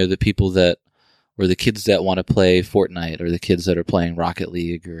 the people that, or the kids that want to play Fortnite, or the kids that are playing Rocket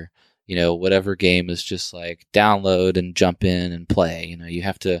League, or, whatever game is just like download and jump in and play. We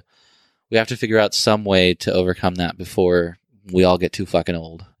have to figure out some way to overcome that before we all get too fucking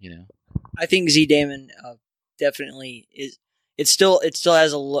old, I think Z-Daemon definitely is. It still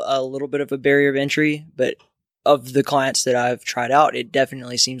has a little bit of a barrier of entry, but of the clients that I've tried out, it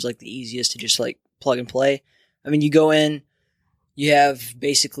definitely seems like the easiest to just like plug and play. I mean, you go in, you have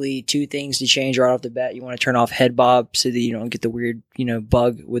basically two things to change right off the bat. You want to turn off head bob so that you don't get the weird,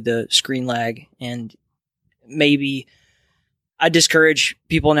 bug with the screen lag. And maybe I discourage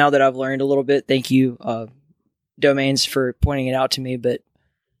people now that I've learned a little bit. Thank you, Domains, for pointing it out to me. But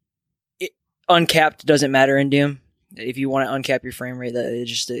uncapped doesn't matter in Doom. If you want to uncap your frame rate,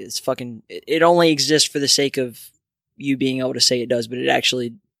 it only exists for the sake of you being able to say it does, but it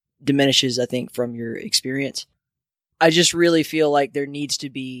actually diminishes, I think, from your experience. I just really feel like there needs to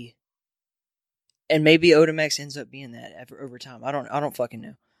be, and maybe Odomex ends up being that over time. I don't fucking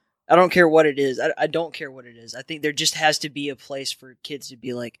know. I don't care what it is. I don't care what it is. I think there just has to be a place for kids to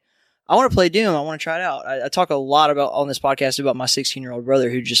be like, I want to play Doom. I want to try it out. I talk a lot about on this podcast about my 16-year-old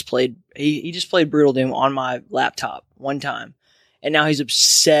brother who just played. He just played Brutal Doom on my laptop one time, and now he's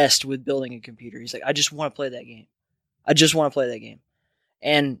obsessed with building a computer. He's like, I just want to play that game. I just want to play that game,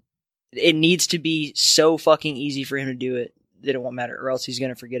 and it needs to be so fucking easy for him to do it that it won't matter, or else he's going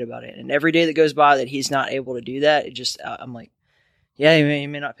to forget about it. And every day that goes by that he's not able to do that, I'm like, yeah, he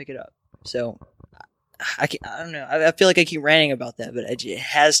may not pick it up. So I don't know. I feel like I keep ranting about that, but it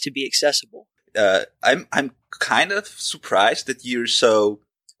has to be accessible. I'm kind of surprised that you're so,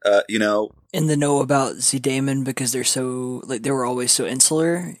 in the know about Z-Daemon because they were always so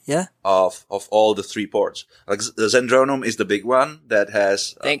insular. Yeah. Of all the three ports, like the Zendronum is the big one that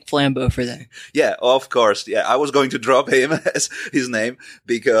has. Thank Flambeau for that. Yeah, of course. Yeah, I was going to drop him as his name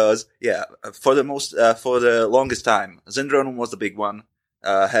because for the longest time, Zendronum was the big one.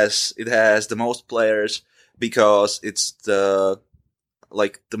 It has the most players because it's the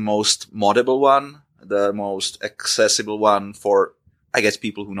most moddable one, the most accessible one for, I guess,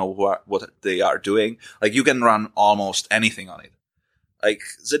 people who know what they are doing. Like, you can run almost anything on it. Like,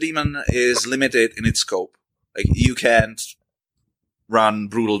 Z-Daemon is limited in its scope. Like, you can't run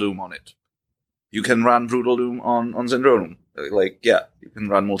Brutal Doom on it. You can run Brutal Doom on Zendronum. You can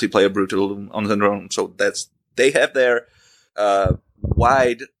run multiplayer Brutal Doom on Zendronum. So they have their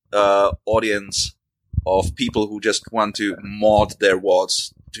wide audience of people who just want to mod their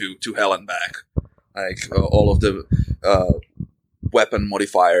WODs to hell and back. Like, all of the weapon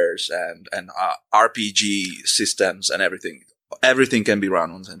modifiers and RPG systems and everything. Everything can be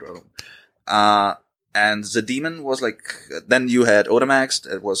run on Zendronum. And the demon was like, then you had Otamax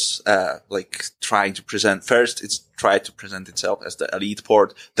that was, like trying to present first. It's tried to present itself as the elite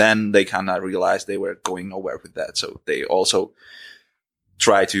port. Then they kind of realized they were going nowhere with that. So they also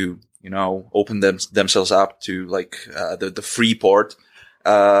try to, open themselves up to like, the free port.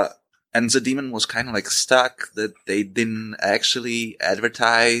 And the demon was kind of like stuck that they didn't actually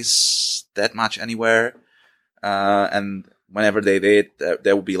advertise that much anywhere. And whenever they did,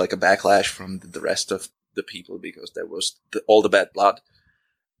 there would be like a backlash from the rest of the people because there was all the bad blood.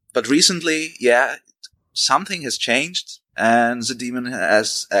 But recently, something has changed and the demon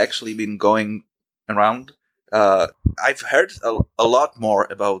has actually been going around. I've heard a lot more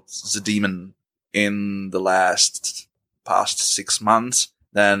about the demon in the past 6 months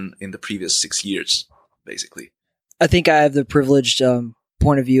than in the previous 6 years, basically. I think I have the privileged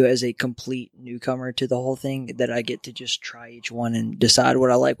point of view as a complete newcomer to the whole thing, that I get to just try each one and decide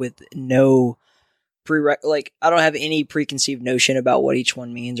what I like with no I don't have any preconceived notion about what each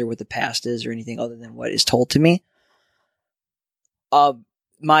one means or what the past is or anything other than what is told to me.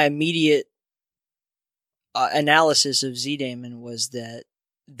 My immediate analysis of Z-Daemon was that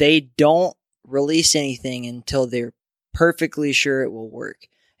they don't release anything until they're perfectly sure it will work.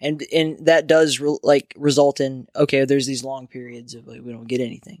 And that does result in, okay, there's these long periods of like, we don't get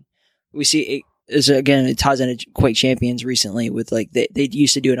anything. We see it ties into Quake Champions recently with like, they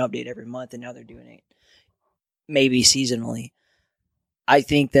used to do an update every month and now they're doing it maybe seasonally. I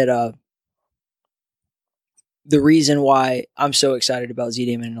think that, the reason why I'm so excited about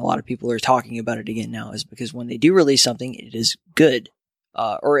Z-Daemon and a lot of people are talking about it again now is because when they do release something, it is good,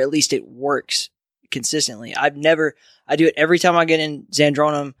 or at least it works consistently. I do it every time I get in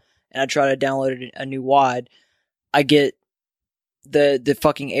Zandronum and I try to download a new WAD. I get the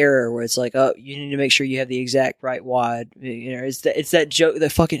fucking error where it's like, oh, you need to make sure you have the exact right WAD. It's that joke. The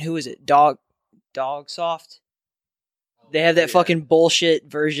fucking, who is it? Dogsoft. They have that fucking bullshit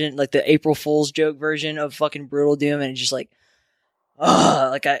version, like the April Fool's joke version of fucking Brutal Doom, and it's just like,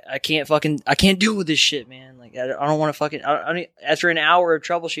 like I can't deal with this shit, man. Like I don't want to fucking. After an hour of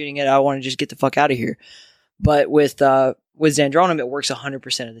troubleshooting it, I want to just get the fuck out of here. But with Zandronum, it works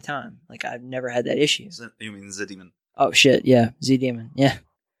 100% of the time. Like I've never had that issue. You mean Z-Demon? Oh shit, yeah, Z-Demon, yeah.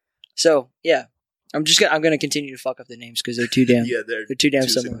 So yeah, I'm gonna continue to fuck up the names because they're too damn they're too damn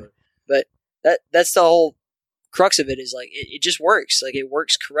similar. But that's the whole crux of it, is like it just works. Like it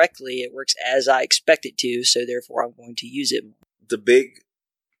works correctly. It works as I expect it to. So therefore, I'm going to use it. The big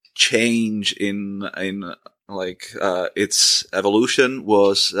change in like its evolution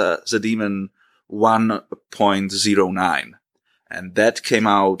was the Demon 1.09, and that came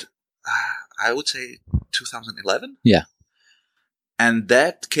out, I would say 2011. Yeah, and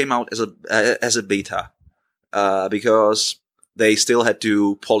that came out as a beta because they still had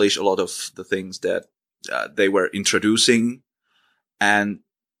to polish a lot of the things that they were introducing, and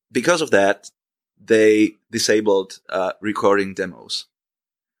because of that, they disabled recording demos.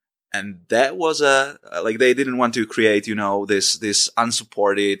 And that was like they didn't want to create, this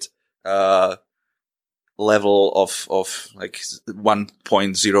unsupported level of like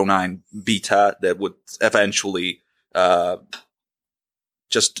 1.09 beta that would eventually the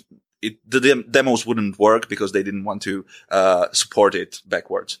demos wouldn't work because they didn't want to support it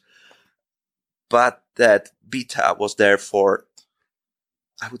backwards. But that beta was there for,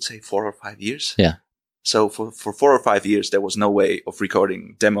 I would say, 4 or 5 years. Yeah. So for 4 or 5 years, there was no way of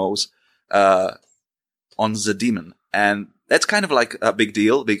recording demos on the Demon. And that's kind of like a big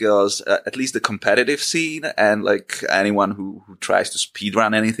deal because at least the competitive scene and like anyone who tries to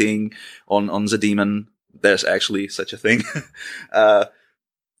speedrun anything on the Demon, there's actually such a thing.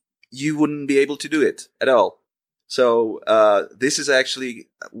 You wouldn't be able to do it at all. So this is actually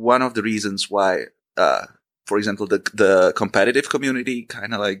one of the reasons why, for example, the competitive community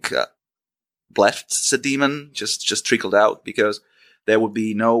kind of like left the Demon, just trickled out, because there would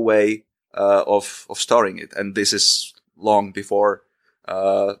be no way of storing it, and this is long before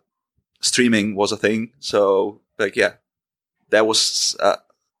streaming was a thing. So like, yeah, that was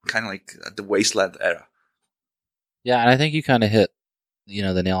kind of like the wasteland era. Yeah, and I think you kind of hit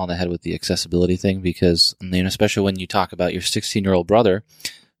the nail on the head with the accessibility thing, because especially when you talk about your 16-year-old brother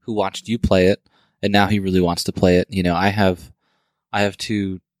who watched you play it and now he really wants to play it. I have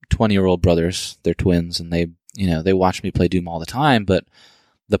 2 20-year-old brothers. They're twins, and they watch me play Doom all the time, but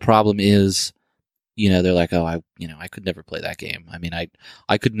the problem is, they're like, oh, I could never play that game. I mean,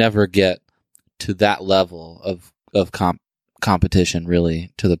 I could never get to that level of competition,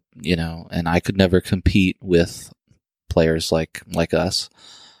 really, to the, and I could never compete with players like us.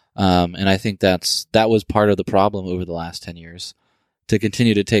 And I think that was part of the problem over the last 10 years, to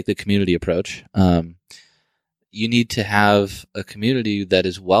continue to take the community approach. You need to have a community that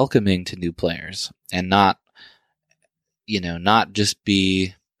is welcoming to new players and not just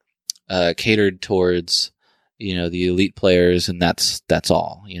be catered towards, the elite players, and that's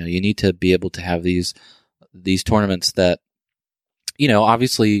all. You need to be able to have these tournaments that,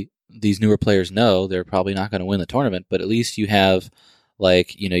 obviously these newer players know they're probably not going to win the tournament, but at least you have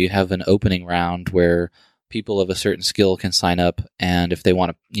you have an opening round where people of a certain skill can sign up, and if they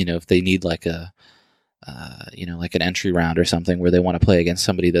want to, if they need like a like an entry round or something where they want to play against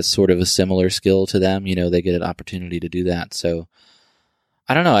somebody that's sort of a similar skill to them, they get an opportunity to do that. So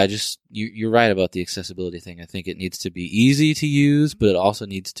I don't know. You're right about the accessibility thing. I think it needs to be easy to use, but it also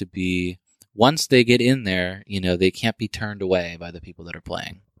needs to be, once they get in there, they can't be turned away by the people that are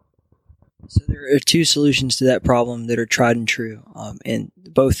playing. So there are two solutions to that problem that are tried and true, and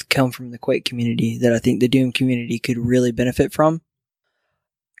both come from the Quake community that I think the Doom community could really benefit from.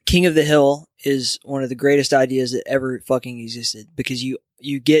 King of the Hill is one of the greatest ideas that ever fucking existed, because you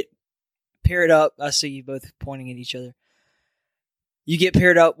get paired up. I see you both pointing at each other. You get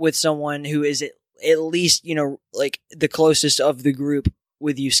paired up with someone who is at least, like the closest of the group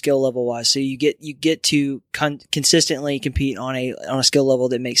with you skill level wise. So you get to consistently compete on a skill level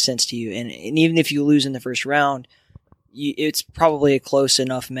that makes sense to you. And even if you lose in the first round, it's probably a close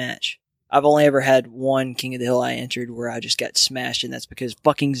enough match. I've only ever had one King of the Hill I entered where I just got smashed, and that's because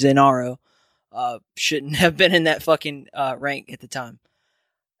fucking Zenaro shouldn't have been in that fucking rank at the time.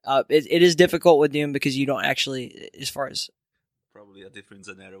 It is difficult with Doom because you don't actually, as far as... Probably a different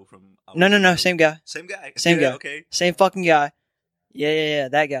Zenaro from... No, same guy. Same guy? Same guy. Okay. Same fucking guy. Yeah,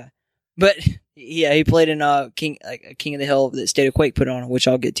 that guy. But, yeah, he played in King of the Hill that State of Quake put on, which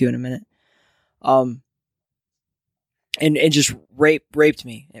I'll get to in a minute. And just raped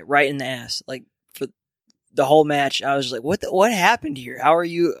me right in the ass. Like, for the whole match, I was like, what happened here? How are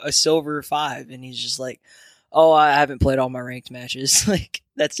you a silver 5? And he's just like, oh, I haven't played all my ranked matches. Like,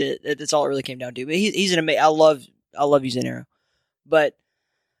 that's it. That's all it really came down to. But he's an amazing... I love you, Zenaro. But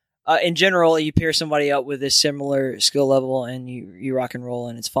in general, you pair somebody up with a similar skill level, and you rock and roll,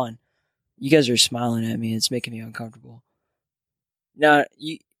 and it's fun. You guys are smiling at me. It's making me uncomfortable. Now,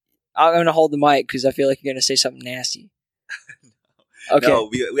 I'm going to hold the mic because I feel like you're going to say something nasty. Okay. No,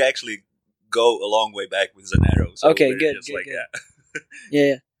 we actually go a long way back with Zenaro. So okay, good. Good.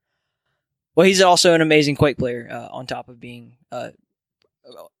 Yeah. Well, he's also an amazing Quake player, on top of being,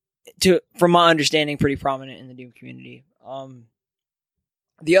 from my understanding, pretty prominent in the Doom community.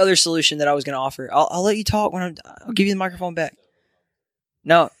 The other solution that I was going to offer, I'll let you talk I'll give you the microphone back.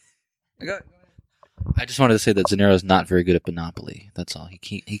 No. Go ahead. I just wanted to say that Zenaro is not very good at Monopoly. That's all.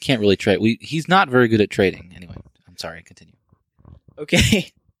 He can't really trade. He's not very good at trading. Anyway, I'm sorry. Continue.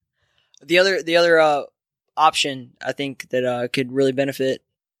 Okay. The other option I think that could really benefit,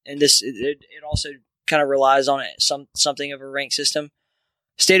 and this it also kind of relies on something of a rank system.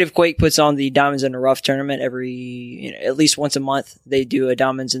 State of Quake puts on the Diamonds in the Rough tournament at least once a month. They do a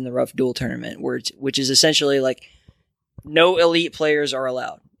Diamonds in the Rough duel tournament, which is essentially like no elite players are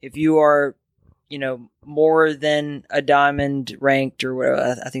allowed. If you are, more than a diamond ranked or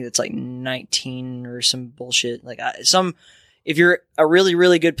whatever, I think it's like 19 or some bullshit. If you're a really,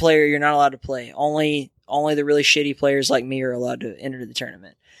 really good player, you're not allowed to play. Only the really shitty players like me are allowed to enter the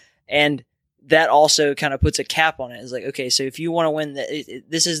tournament. And that also kind of puts a cap on it. It's like, okay, so if you want to win,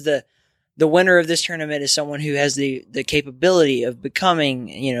 this is the winner of this tournament is someone who has the capability of becoming,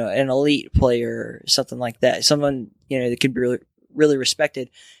 an elite player or something like that. Someone, that could be really, really respected.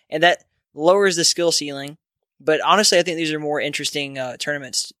 And that lowers the skill ceiling. But honestly, I think these are more interesting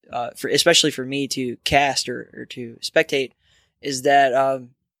tournaments, especially for me to cast or to spectate, is that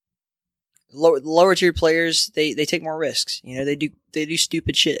lower tier players, they take more risks. They do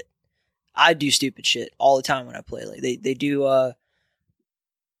stupid shit. I do stupid shit all the time when I play. Like they do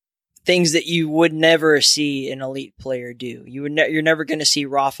things that you would never see an elite player do. You're never going to see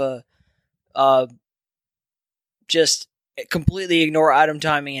Rafa just completely ignore item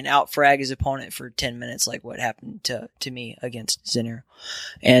timing and out frag his opponent for 10 minutes, like what happened to me against Zenaro.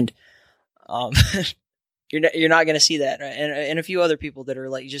 And you're not going to see that, right? And a few other people that are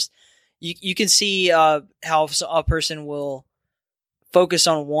like just you can see how a person will focus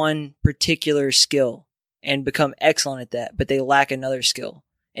on one particular skill and become excellent at that, but they lack another skill.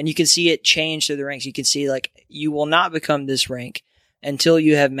 And you can see it change through the ranks. You can see like you will not become this rank until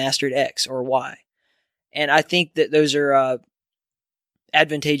you have mastered X or Y. And I think that those are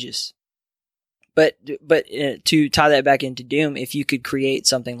advantageous. But to tie that back into Doom, if you could create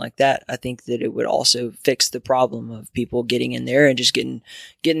something like that, I think that it would also fix the problem of people getting in there and just getting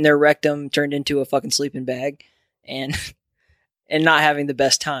their rectum turned into a fucking sleeping bag, and and not having the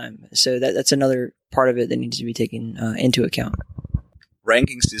best time. So that's another part of it that needs to be taken into account.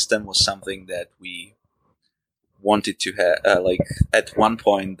 Ranking system was something that we wanted to have. Like at one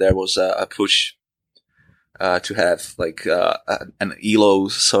point, there was a push to have like an ELO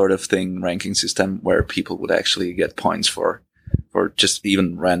sort of thing, ranking system where people would actually get points for just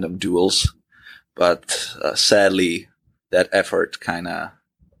even random duels. But sadly, that effort kind of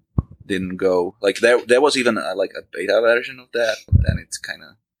didn't go. Like there was even like a beta version of that, and it kind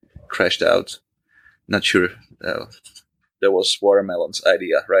of crashed out. Not sure. That was Watermelon's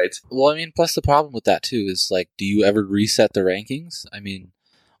idea, right? Well, I mean, plus the problem with that too is like, do you ever reset the rankings? I mean,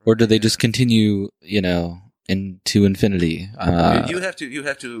 or do they just continue, into infinity? You have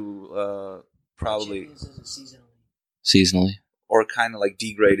to probably seasonally, or kind of like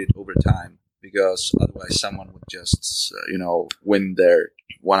degrade it over time, because otherwise someone would just win their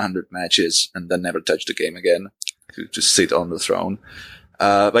 100 matches and then never touch the game again to just sit on the throne.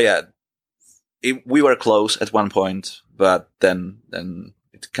 But yeah, we were close at one point, but then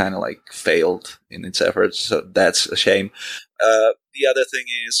it kind of like failed in its efforts, so that's a shame. The other thing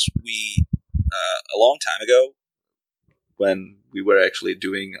is we a long time ago, when we were actually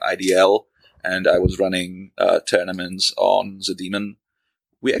doing IDL and I was running tournaments on the Demon,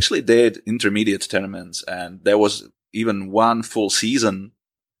 we actually did intermediate tournaments, and there was even one full season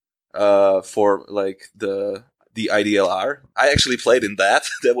for like the IDLR. I actually played in that.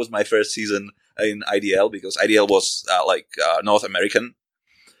 That was my first season in IDL, because IDL was North American,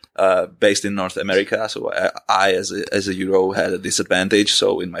 based in North America. So I as a Euro had a disadvantage.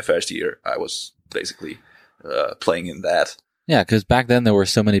 So in my first year, I was basically playing in that. Yeah, because back then there were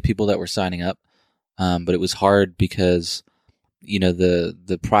so many people that were signing up, but it was hard because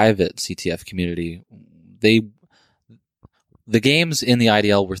the private CTF community, the games in the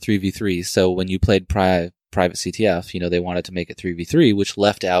IDL were 3v3. So when you played private CTF, they wanted to make it 3v3, which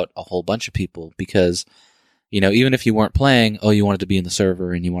left out a whole bunch of people because, even if you weren't playing, you wanted to be in the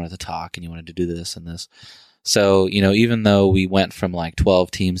server and you wanted to talk and you wanted to do this and this. So, even though we went from like 12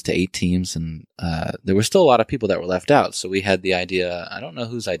 teams to 8 teams, and there were still a lot of people that were left out. So we had the idea, I don't know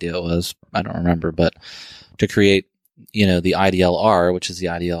whose idea it was, I don't remember, but to create, the IDLR, which is the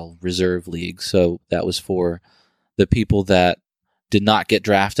IDL Reserve League. So that was for the people that did not get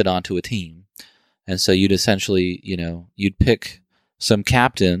drafted onto a team. And so you'd essentially, you'd pick some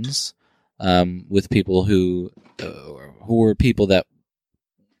captains with people who were people that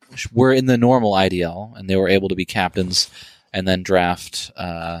were in the normal IDL, and they were able to be captains and then draft.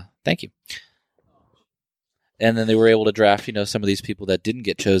 Thank you. And then they were able to draft, some of these people that didn't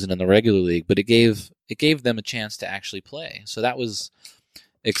get chosen in the regular league, but it gave them a chance to actually play. So that was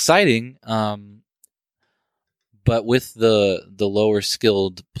exciting. But with the lower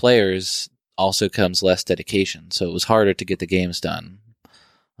skilled players also comes less dedication. So it was harder to get the games done.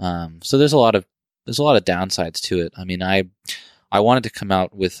 So there's a lot of downsides to it. I mean, I wanted to come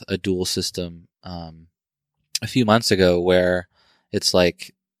out with a dual system a few months ago where it's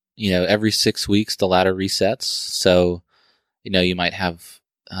like, every 6 weeks the ladder resets. So, you might have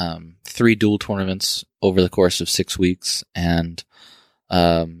 3 dual tournaments over the course of 6 weeks, and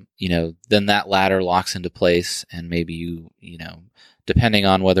then that ladder locks into place, and maybe you depending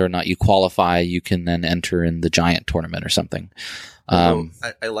on whether or not you qualify, you can then enter in the giant tournament or something.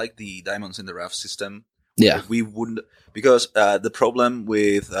 I like the Diamonds in the Rough system. Yeah, we wouldn't, because the problem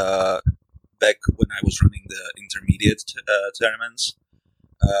with back when I was running the intermediate tournaments,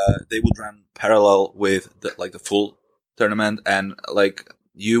 they would run parallel with the full tournament, and like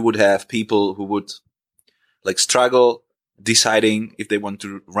you would have people who would like struggle deciding if they want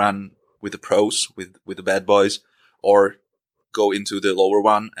to run with the pros, with the bad boys, or go into the lower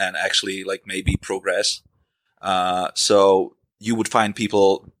one and actually like maybe progress. So you would find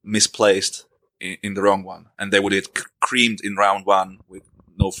people misplaced in the wrong one, and they would get creamed in round 1 with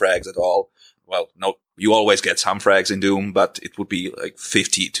no frags at all. Well, no, you always get some frags in Doom, but it would be like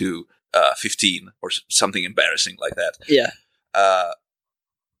 50 to 15 or something embarrassing like that. Yeah.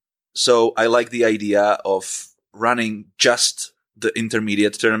 So I like the idea of running just the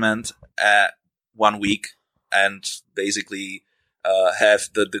intermediate tournament at 1 week, and basically have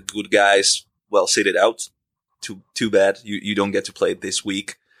the good guys sit it out. Too bad you don't get to play it this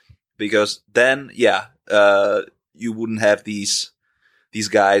week, because then you wouldn't have these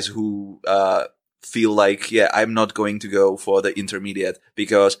guys who feel like I'm not going to go for the intermediate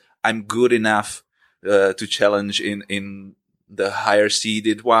because I'm good enough to challenge in the higher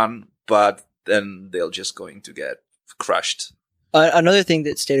seeded one, but then they're just going to get crushed. Another thing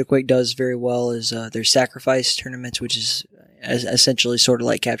that State of Quake does very well is their sacrifice tournaments, which is essentially sort of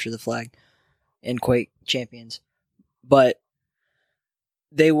like Capture the Flag and Quake Champions. But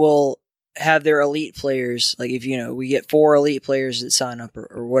they will have their elite players. Like if we get 4 elite players that sign up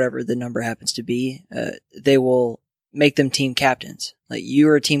or whatever the number happens to be, they will make them team captains. Like you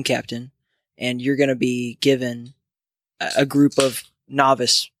are a team captain, and you're going to be given a group of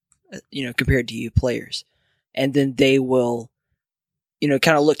novice, compared to you players, and then they will,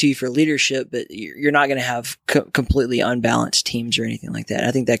 kind of look to you for leadership. But you're not going to have completely unbalanced teams or anything like that.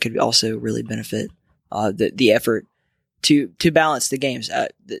 I think that could also really benefit the effort to balance the games.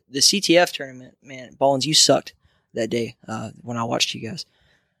 The CTF tournament, man, Ballins, you sucked that day when I watched you guys.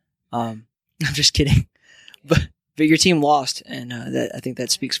 I'm just kidding, but your team lost, and I think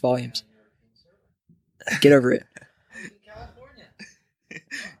that speaks volumes. Get over it.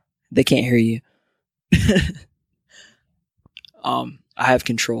 They can't hear you. I have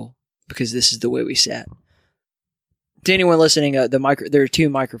control because this is the way we sat. To anyone listening, there are 2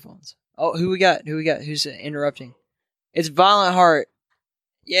 microphones. Oh, who we got? Who's interrupting? It's Violent Heart.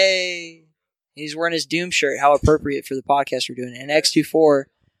 Yay! He's wearing his Doom shirt. How appropriate for the podcast we're doing. And X24.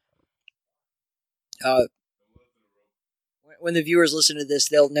 When the viewers listen to this,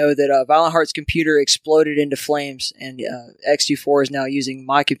 they'll know that Violent Heart's computer exploded into flames, and X24 is now using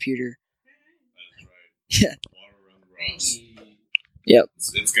my computer. That's right. Yeah. Water around the rocks. Yep.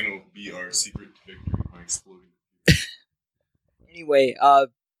 It's going to be our secret victory by exploding. Anyway,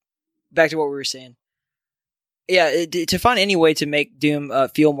 back to what we were saying. Yeah, to find any way to make Doom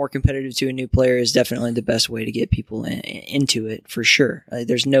feel more competitive to a new player is definitely the best way to get people into it, for sure.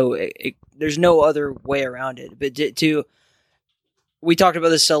 There's no other way around it. But we talked about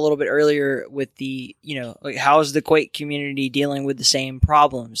this a little bit earlier with the, like how's the Quake community dealing with the same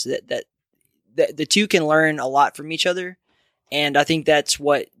problems that the two can learn a lot from each other. And I think that's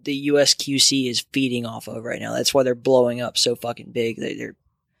what the USQC is feeding off of right now. That's why they're blowing up so fucking big. They're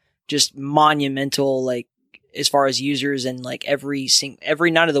just monumental, like as far as users, and like every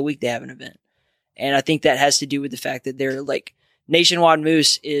night of the week they have an event. And I think that has to do with the fact that they're like, Nationwide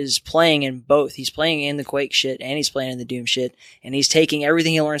Moose is playing in both. He's playing in the Quake shit and he's playing in the Doom shit, and he's taking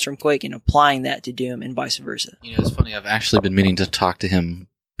everything he learns from Quake and applying that to Doom and vice versa. It's funny. I've actually been meaning to talk to him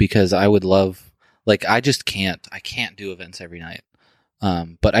because I would love, like, I can't do events every night.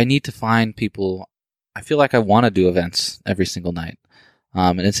 But I need to find people. I feel like I want to do events every single night.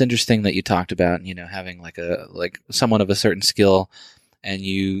 And it's interesting that you talked about, having like someone of a certain skill, and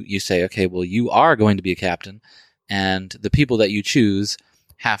you say, okay, well, you are going to be a captain, and the people that you choose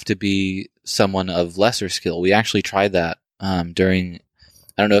have to be someone of lesser skill. We actually tried that during,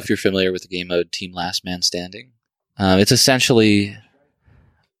 I don't know if you're familiar with the game mode Team Last Man Standing. It's essentially,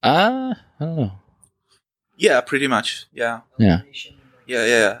 I don't know. Yeah, pretty much. Yeah.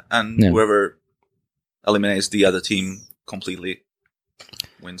 Yeah. And whoever eliminates the other team completely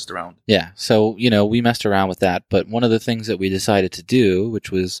wins the round. Yeah. So, we messed around with that. But one of the things that we decided to do,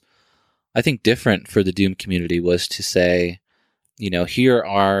 which was, I think, different for the Doom community, was to say, here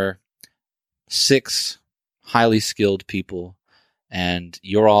are 6 highly skilled people, and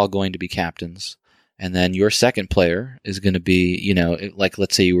you're all going to be captains. And then your second player is going to be, like,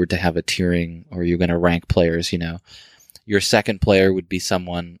 let's say you were to have a tiering, or you're going to rank players, your second player would be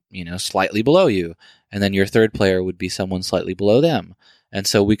someone, slightly below you. And then your third player would be someone slightly below them. And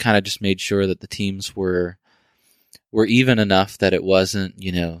so we kind of just made sure that the teams were even enough that it wasn't,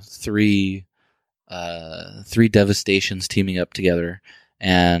 3 devastations teaming up together.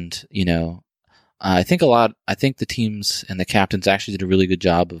 And, I think the teams and the captains actually did a really good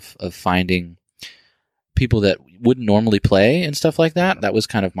job of finding people that wouldn't normally play and stuff like that. That was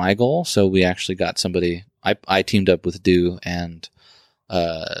kind of my goal. So we actually got somebody, I teamed up with Do and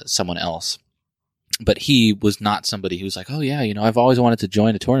someone else. But he was not somebody who was like, oh yeah, I've always wanted to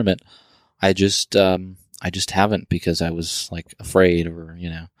join a tournament. I just haven't, because I was like afraid, or,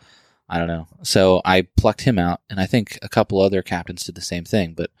 I don't know. So I plucked him out, and I think a couple other captains did the same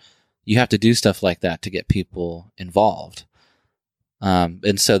thing. But you have to do stuff like that to get people involved.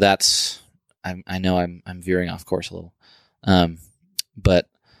 And so that's, I know I'm veering off course a little. But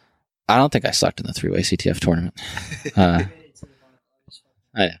I don't think I sucked in the 3-way CTF tournament.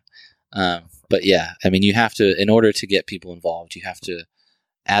 I know. But yeah, I mean, you have to, in order to get people involved, you have to,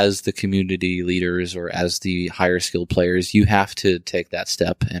 as the community leaders or as the higher skilled players, you have to take that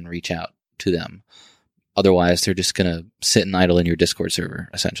step and reach out to them. Otherwise, they're just going to sit and idle in your Discord server,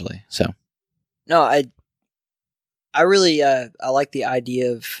 essentially. So, no, I really I like the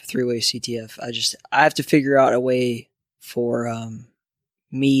idea of 3-way CTF. I have to figure out a way for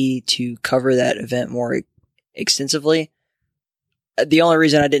me to cover that event more extensively. The only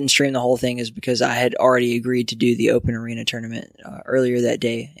reason I didn't stream the whole thing is because I had already agreed to do the open arena tournament earlier that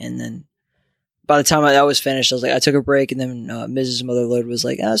day, and then by the time that was finished, I was like, I took a break, and then Mrs. Motherload was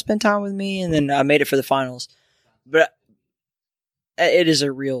like, spend time with me, and then I made it for the finals. But it is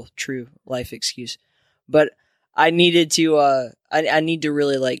a real, true life excuse. But I needed to, I need to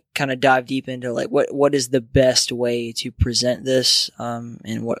really like kind of dive deep into like what is the best way to present this,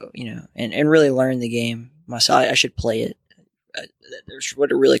 and what, and really learn the game myself. I should play it. There's what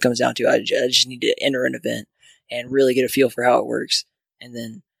it really comes down to. I just need to enter an event and really get a feel for how it works, and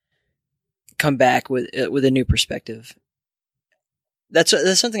then come back with a new perspective. That's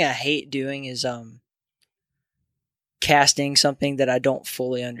something I hate doing is casting something that I don't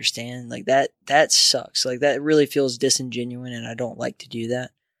fully understand. Like that sucks. Like that really feels disingenuous, and I don't like to do that.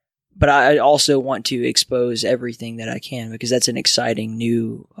 But I also want to expose everything that I can, because that's an exciting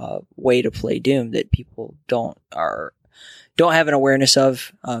new way to play Doom that people don't have an awareness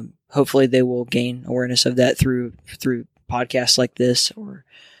of. Hopefully they will gain awareness of that through podcasts like this, or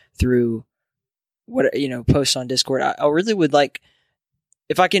through posts on Discord. I really would like,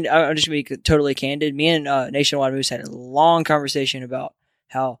 if I can, I'm just going to be totally candid. Me and Nationwide Moose had a long conversation about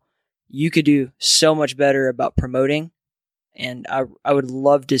how you could do so much better about promoting. And I would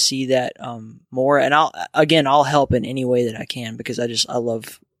love to see that more. And I'll help in any way that I can, because I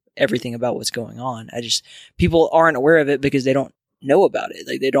love everything about what's going on. People aren't aware of it because they don't know about it.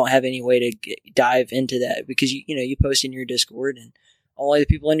 Like they don't have any way to dive into that, because you post in your Discord and only the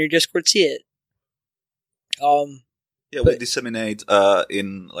people in your Discord see it. We disseminate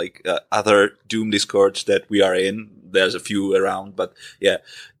in like other Doom Discords that we are in. There's a few around, but yeah,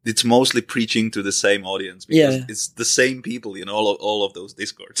 it's mostly preaching to the same audience, because it's the same people in all of those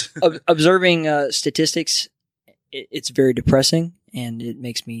Discords. Observing statistics, it's very depressing, and it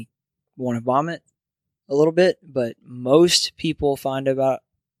makes me want to vomit a little bit. But most people find out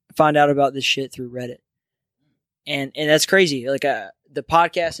about this shit through Reddit, and that's crazy. Like the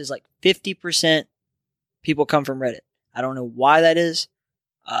podcast is like 50% people come from Reddit. I don't know why that is.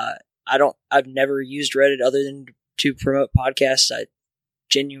 I've never used Reddit other than to promote podcasts. I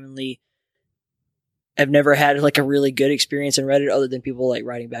genuinely have never had like a really good experience in Reddit, other than people like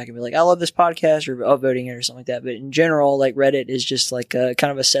writing back and be like, I love this podcast, or upvoting it or something like that. But in general, like Reddit is just like a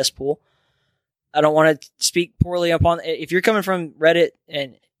kind of a cesspool. I don't want to speak poorly upon, if you're coming from Reddit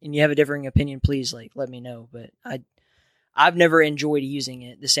and you have a differing opinion, please like let me know. But I've never enjoyed using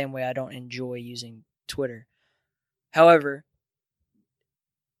it the same way I don't enjoy using Twitter. However,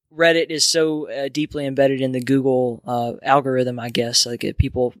 Reddit is so deeply embedded in the Google algorithm, I guess. Like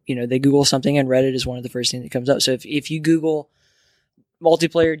people, they Google something, and Reddit is one of the first things that comes up. So if you Google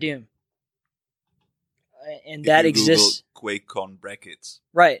multiplayer Doom, and that exists, QuakeCon brackets,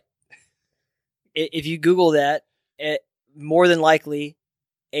 right? If you Google that, more than likely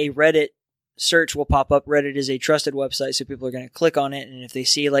a Reddit search will pop up. Reddit is a trusted website, so people are going to click on it, and if they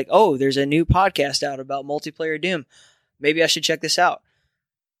see like, oh, there's a new podcast out about multiplayer Doom, maybe I should check this out.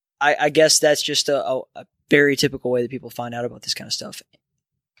 I guess that's just a very typical way that people find out about this kind of stuff.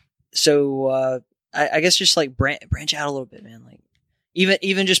 So I guess just like branch out a little bit, man. Like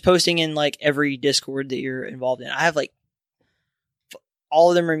even just posting in like every Discord that you're involved in. I have like all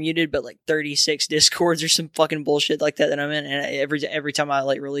of them are muted, but like 36 Discords or some fucking bullshit like that I'm in. And every time I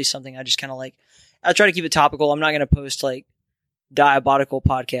like release something, I just kind of like, I try to keep it topical. I'm not going to post like Diabolical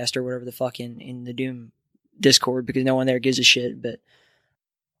podcast or whatever the fuck in the Doom Discord, because no one there gives a shit. But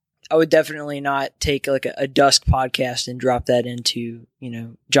I would definitely not take like a Dusk podcast and drop that into,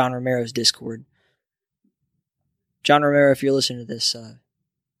 John Romero's Discord. John Romero, if you're listening to this,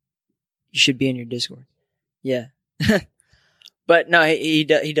 you should be in your Discord. Yeah. But no, he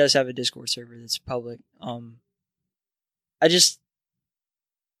does have a Discord server that's public. I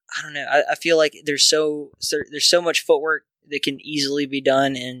don't know. I feel like there's so much footwork that can easily be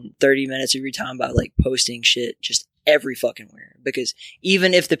done in 30 minutes of your time by like posting shit just every fucking where. Because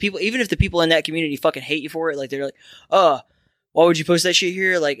even if the people in that community fucking hate you for it, like they're like, oh, why would you post that shit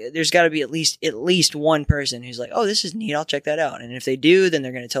here? Like there's got to be at least one person who's like, oh, this is neat, I'll check that out. And if they do, then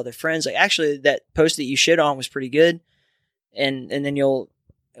they're going to tell their friends, like, actually that post that you shit on was pretty good. And then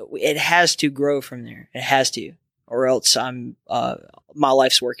it has to grow from there. It has to, or else my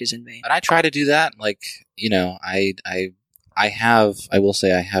life's work is in vain. And I try to do that. Like, I will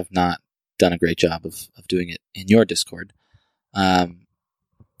say I have not done a great job of doing it in your Discord,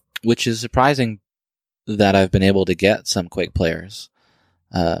 which is surprising that I've been able to get some Quake players,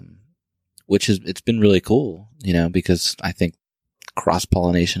 it's been really cool, because I think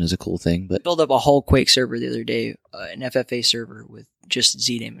cross-pollination is a cool thing. But build up a whole Quake server the other day, an FFA server with just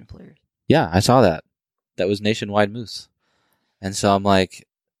Z-Damon players. Yeah, I saw that. That was Nationwide Moose. And so I'm like,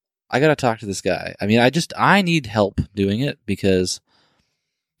 I got to talk to this guy. I mean, I need help doing it, because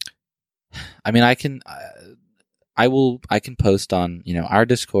I mean, I can post on, our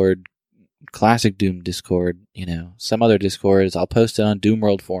Discord, Classic Doom Discord, some other Discords. I'll post it on Doom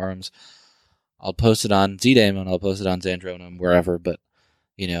World forums. I'll post it on Zdaemon. I'll post it on Zandronum, wherever. But,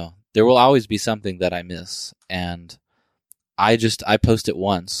 there will always be something that I miss. And I post it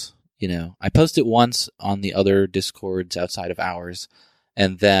once, I post it once on the other Discords outside of ours.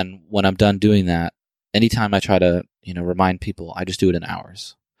 And then when I'm done doing that, anytime I try to, remind people, I just do it in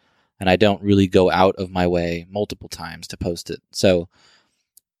ours. And I don't really go out of my way multiple times to post it. So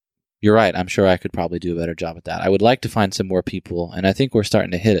you're right. I'm sure I could probably do a better job at that. I would like to find some more people, and I think we're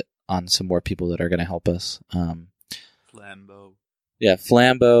starting to hit it on some more people that are going to help us. Flambeau. Yeah,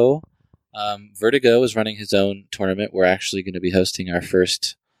 Flambeau. Vertigo is running his own tournament. We're actually going to be hosting our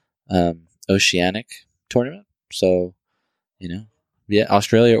first Oceanic tournament. So, yeah,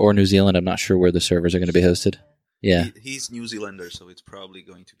 Australia or New Zealand. I'm not sure where the servers are going to be hosted. Yeah. He's New Zealander, so it's probably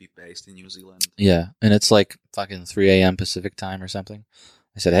going to be based in New Zealand. Yeah, and it's like fucking 3 a.m. Pacific time or something.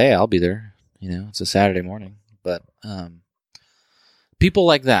 I said, hey, I'll be there. It's a Saturday morning. But people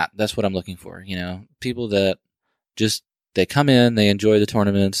like that, that's what I'm looking for. People that just, they come in, they enjoy the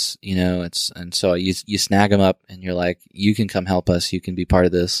tournaments, and so you snag them up and you're like, you can come help us. You can be part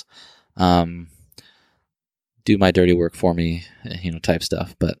of this. Do my dirty work for me, type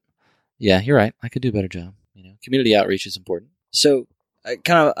stuff. But yeah, you're right. I could do a better job. Community outreach is important. So, I'm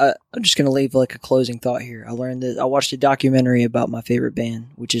just going to leave like a closing thought here. I learned that I watched a documentary about my favorite band,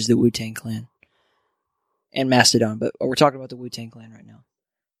 which is the Wu-Tang Clan and Mastodon. But we're talking about the Wu-Tang Clan right now.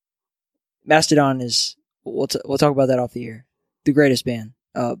 Mastodon is, we'll talk about that off the air, the greatest band.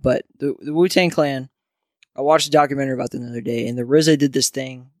 But the Wu-Tang Clan, I watched a documentary about them the other day, and the RZA did this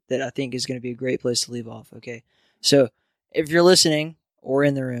thing that I think is going to be a great place to leave off. Okay, so if you're listening or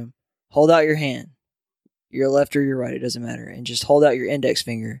in the room, hold out your hand. Your left or your right, it doesn't matter. And just hold out your index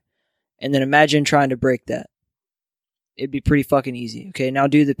finger. And then imagine trying to break that. It'd be pretty fucking easy. Okay, now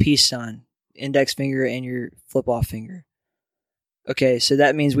do the peace sign. Index finger and your flip-off finger. Okay, so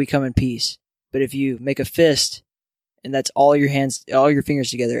that means we come in peace. But if you make a fist, and that's all your hands, all your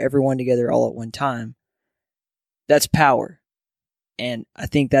fingers together, everyone together all at one time, that's power. And I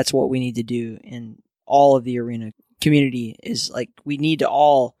think that's what we need to do in all of the arena community is like, we need to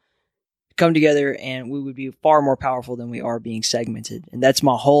all come together, and we would be far more powerful than we are being segmented. And that's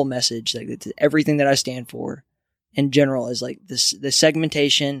my whole message. Like, it's everything that I stand for in general is like this, the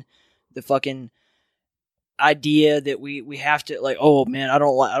segmentation, the fucking idea that we have to like, oh man, I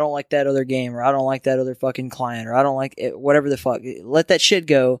don't like that other game, or I don't like that other fucking client, or I don't like it, whatever the fuck. Let that shit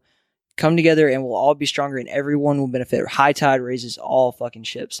go. Come together and we'll all be stronger and everyone will benefit. High tide raises all fucking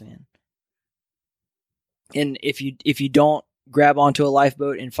ships, man. And if you don't grab onto a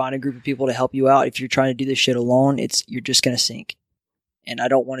lifeboat and find a group of people to help you out, if you're trying to do this shit alone, you're just going to sink. And I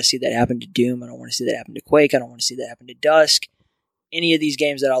don't want to see that happen to Doom. I don't want to see that happen to Quake. I don't want to see that happen to Dusk. Any of these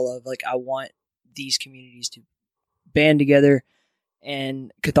games that I love, like, I want these communities to band together,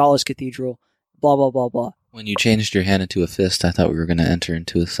 and Cathalis Cathedral, blah, blah, blah, blah. When you changed your hand into a fist, I thought we were going to enter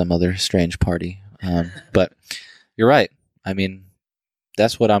into some other strange party. But you're right. I mean,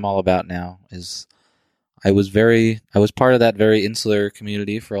 that's what I'm all about now. Is I was part of that very insular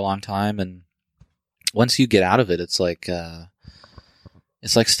community for a long time, and once you get out of it, it's like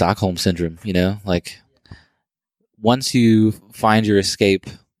Stockholm syndrome, like once you find your escape,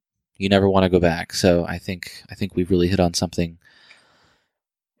 you never want to go back. So I think we've really hit on something.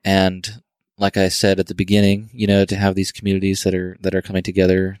 And like I said at the beginning, to have these communities that are coming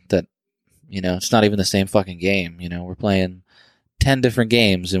together, that, it's not even the same fucking game. We're playing 10 different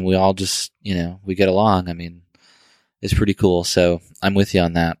games and we all just, we get along. I mean, it's pretty cool. So I'm with you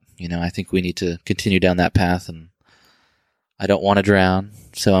on that. I think we need to continue down that path, and I don't want to drown.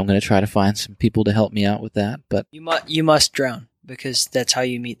 So I'm going to try to find some people to help me out with that. But you must drown, because that's how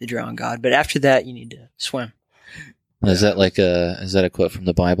you meet the drowned god. But after that, you need to swim. Is that a quote from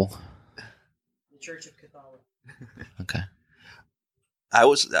the Bible? The Church of Cthulhu. Okay.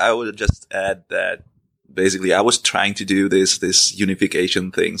 I would just add that basically I was trying to do this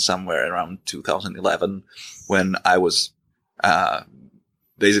unification thing somewhere around 2011 when I was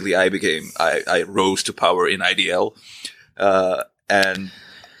basically I rose to power in IDL, and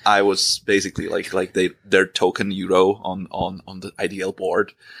I was basically like their token euro on the IDL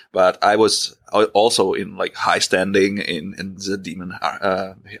board, but I was also in like high standing in the demon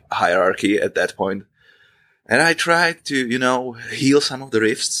hierarchy at that point. And I tried to, heal some of the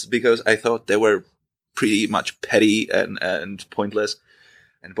rifts because I thought they were pretty much petty and pointless.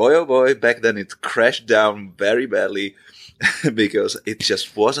 And boy, oh boy, back then it crashed down very badly because it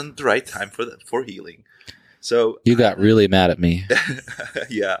just wasn't the right time for healing. So You got really mad at me.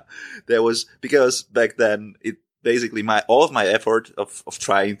 yeah, there was, because back then it basically all of my effort of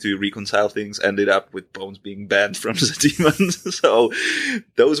trying to reconcile things ended up with Bones being banned from the demon. So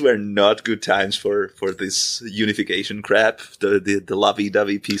those were not good times for this unification crap, the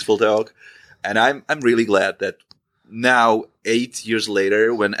lovey-dovey peaceful talk. And I'm really glad that now, 8 years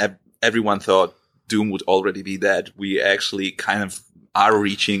later, when everyone thought Doom would already be dead, we actually kind of are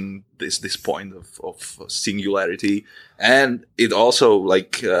reaching this point of singularity. And it also,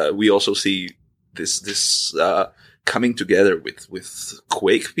 like, we also see this coming together with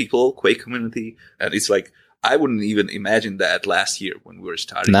Quake people, Quake community. And it's like, I wouldn't even imagine that last year when we were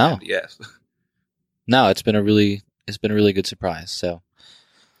starting. No. Yes. No, it's been a really good surprise. So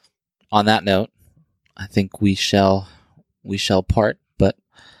on that note, I think we shall part, but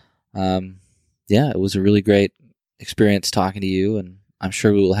yeah, it was a really great experience talking to you, and I'm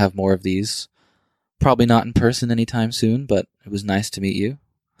sure we will have more of these. Probably not in person anytime soon, but it was nice to meet you.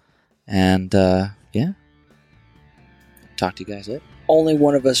 And yeah, talk to you guys later. Only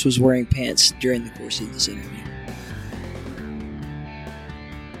one of us was wearing pants during the course of this interview.